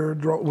 writer,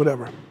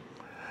 whatever.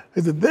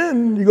 He said,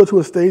 then you go to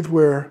a stage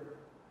where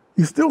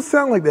you still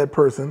sound like that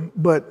person,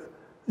 but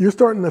you're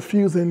starting to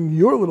fuse in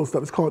your little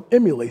stuff. It's called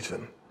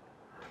emulation.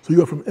 So you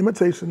go from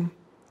imitation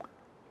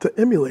to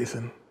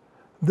emulation.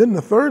 Then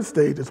the 3rd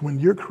stage is when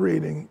you're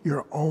creating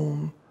your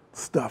own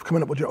stuff,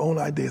 coming up with your own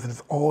ideas, and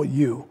it's all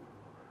you.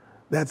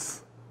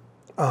 That's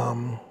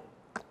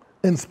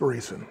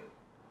inspiration.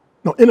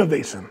 No,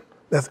 innovation.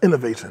 That's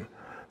innovation.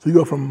 So you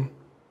go from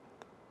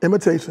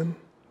imitation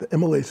to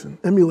emulation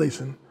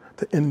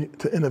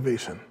to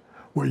innovation,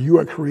 where you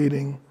are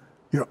creating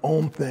your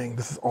own thing.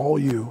 This is all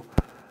you.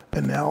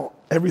 And now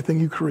everything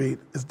you create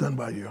is done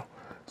by you.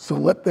 So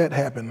let that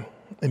happen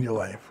in your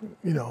life,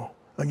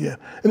 again.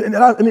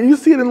 And you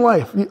see it in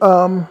life.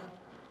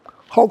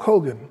 Hulk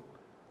Hogan,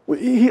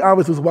 he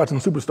obviously was watching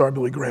superstar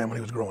Billy Graham when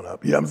he was growing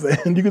up. You know what I'm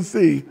saying? You can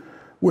see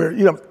where,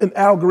 and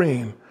Al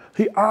Green,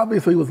 he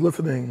obviously was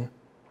listening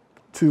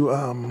to,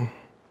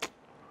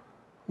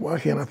 why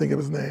can't I think of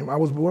his name? I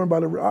was born by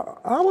the river.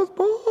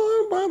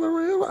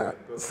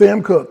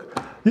 Sam Cooke.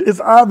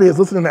 It's obvious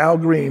listening to Al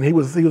Green. He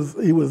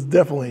was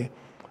definitely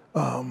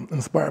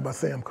inspired by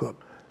Sam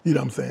Cooke. You know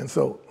what I'm saying?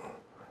 So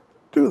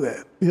do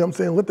that. You know what I'm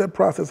saying? Let that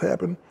process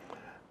happen.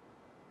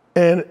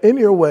 And in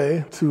your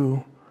way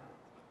to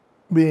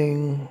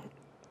being,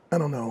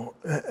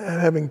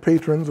 having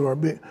patrons or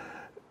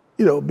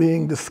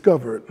being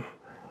discovered,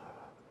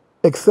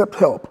 accept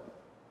help.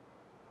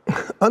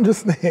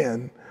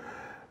 Understand,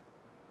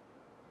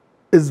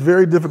 it's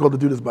very difficult to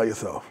do this by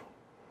yourself.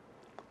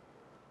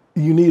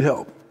 You need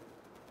help.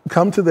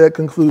 Come to that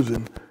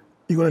conclusion.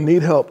 You're going to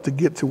need help to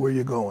get to where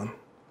you're going.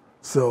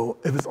 So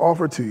if it's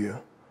offered to you,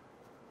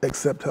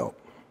 accept help.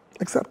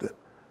 Accept it.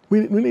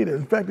 We need it.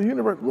 In fact, the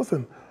universe,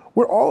 listen,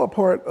 we're all a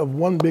part of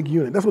one big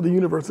unit. That's what the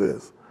universe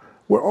is.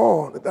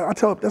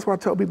 That's why I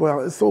tell people how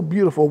it's so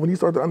beautiful when you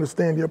start to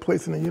understand your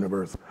place in the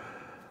universe.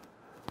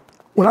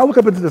 When I look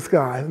up into the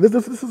sky, this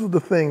is the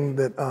thing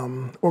that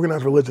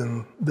organized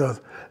religion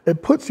does.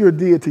 It puts your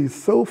deity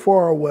so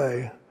far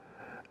away,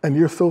 and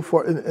you're so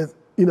far,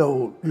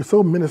 you're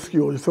so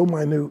minuscule, you're so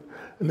minute,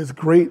 and this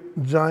great,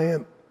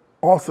 giant,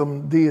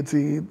 awesome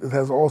deity that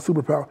has all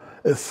superpower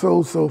is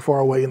so far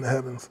away in the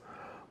heavens.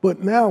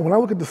 But now, when I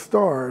look at the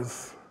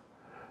stars,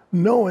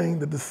 knowing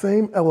that the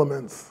same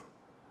elements,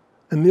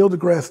 and Neil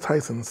deGrasse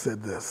Tyson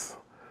said this,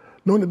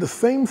 knowing that the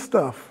same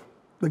stuff,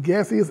 the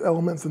gaseous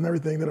elements and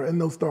everything that are in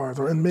those stars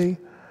are in me,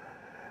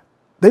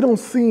 they don't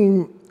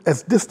seem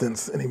as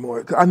distant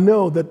anymore. I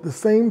know that the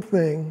same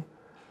thing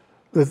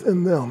that's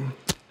in them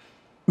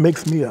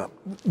makes me up.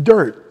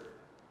 Dirt,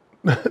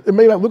 it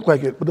may not look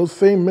like it, but those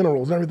same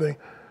minerals and everything,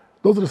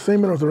 those are the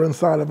same minerals that are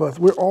inside of us.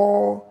 We're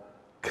all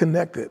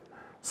connected.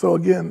 So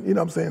again, you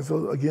know what I'm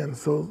saying?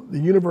 So the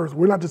universe,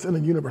 we're not just in the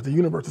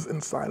universe is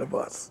inside of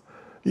us.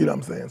 You know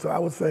what I'm saying? So I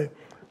would say,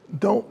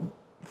 don't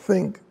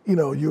think,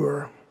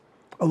 you're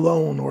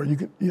alone or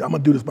I'm gonna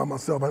do this by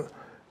myself.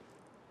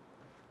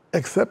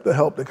 Accept the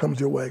help that comes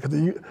your way.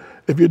 Because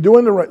if you're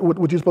doing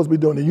what you're supposed to be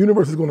doing, the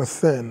universe is gonna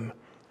send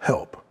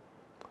help.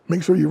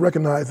 Make sure you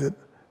recognize it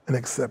and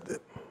accept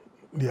it.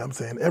 You know what I'm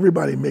saying?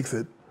 Everybody makes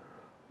it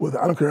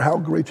I don't care how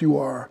great you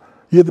are,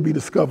 you have to be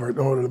discovered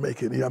in order to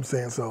make it. You know what I'm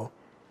saying? So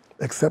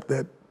accept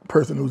that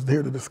person who's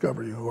here to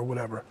discover you or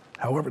whatever,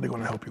 however they're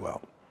gonna help you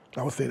out.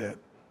 I would say that.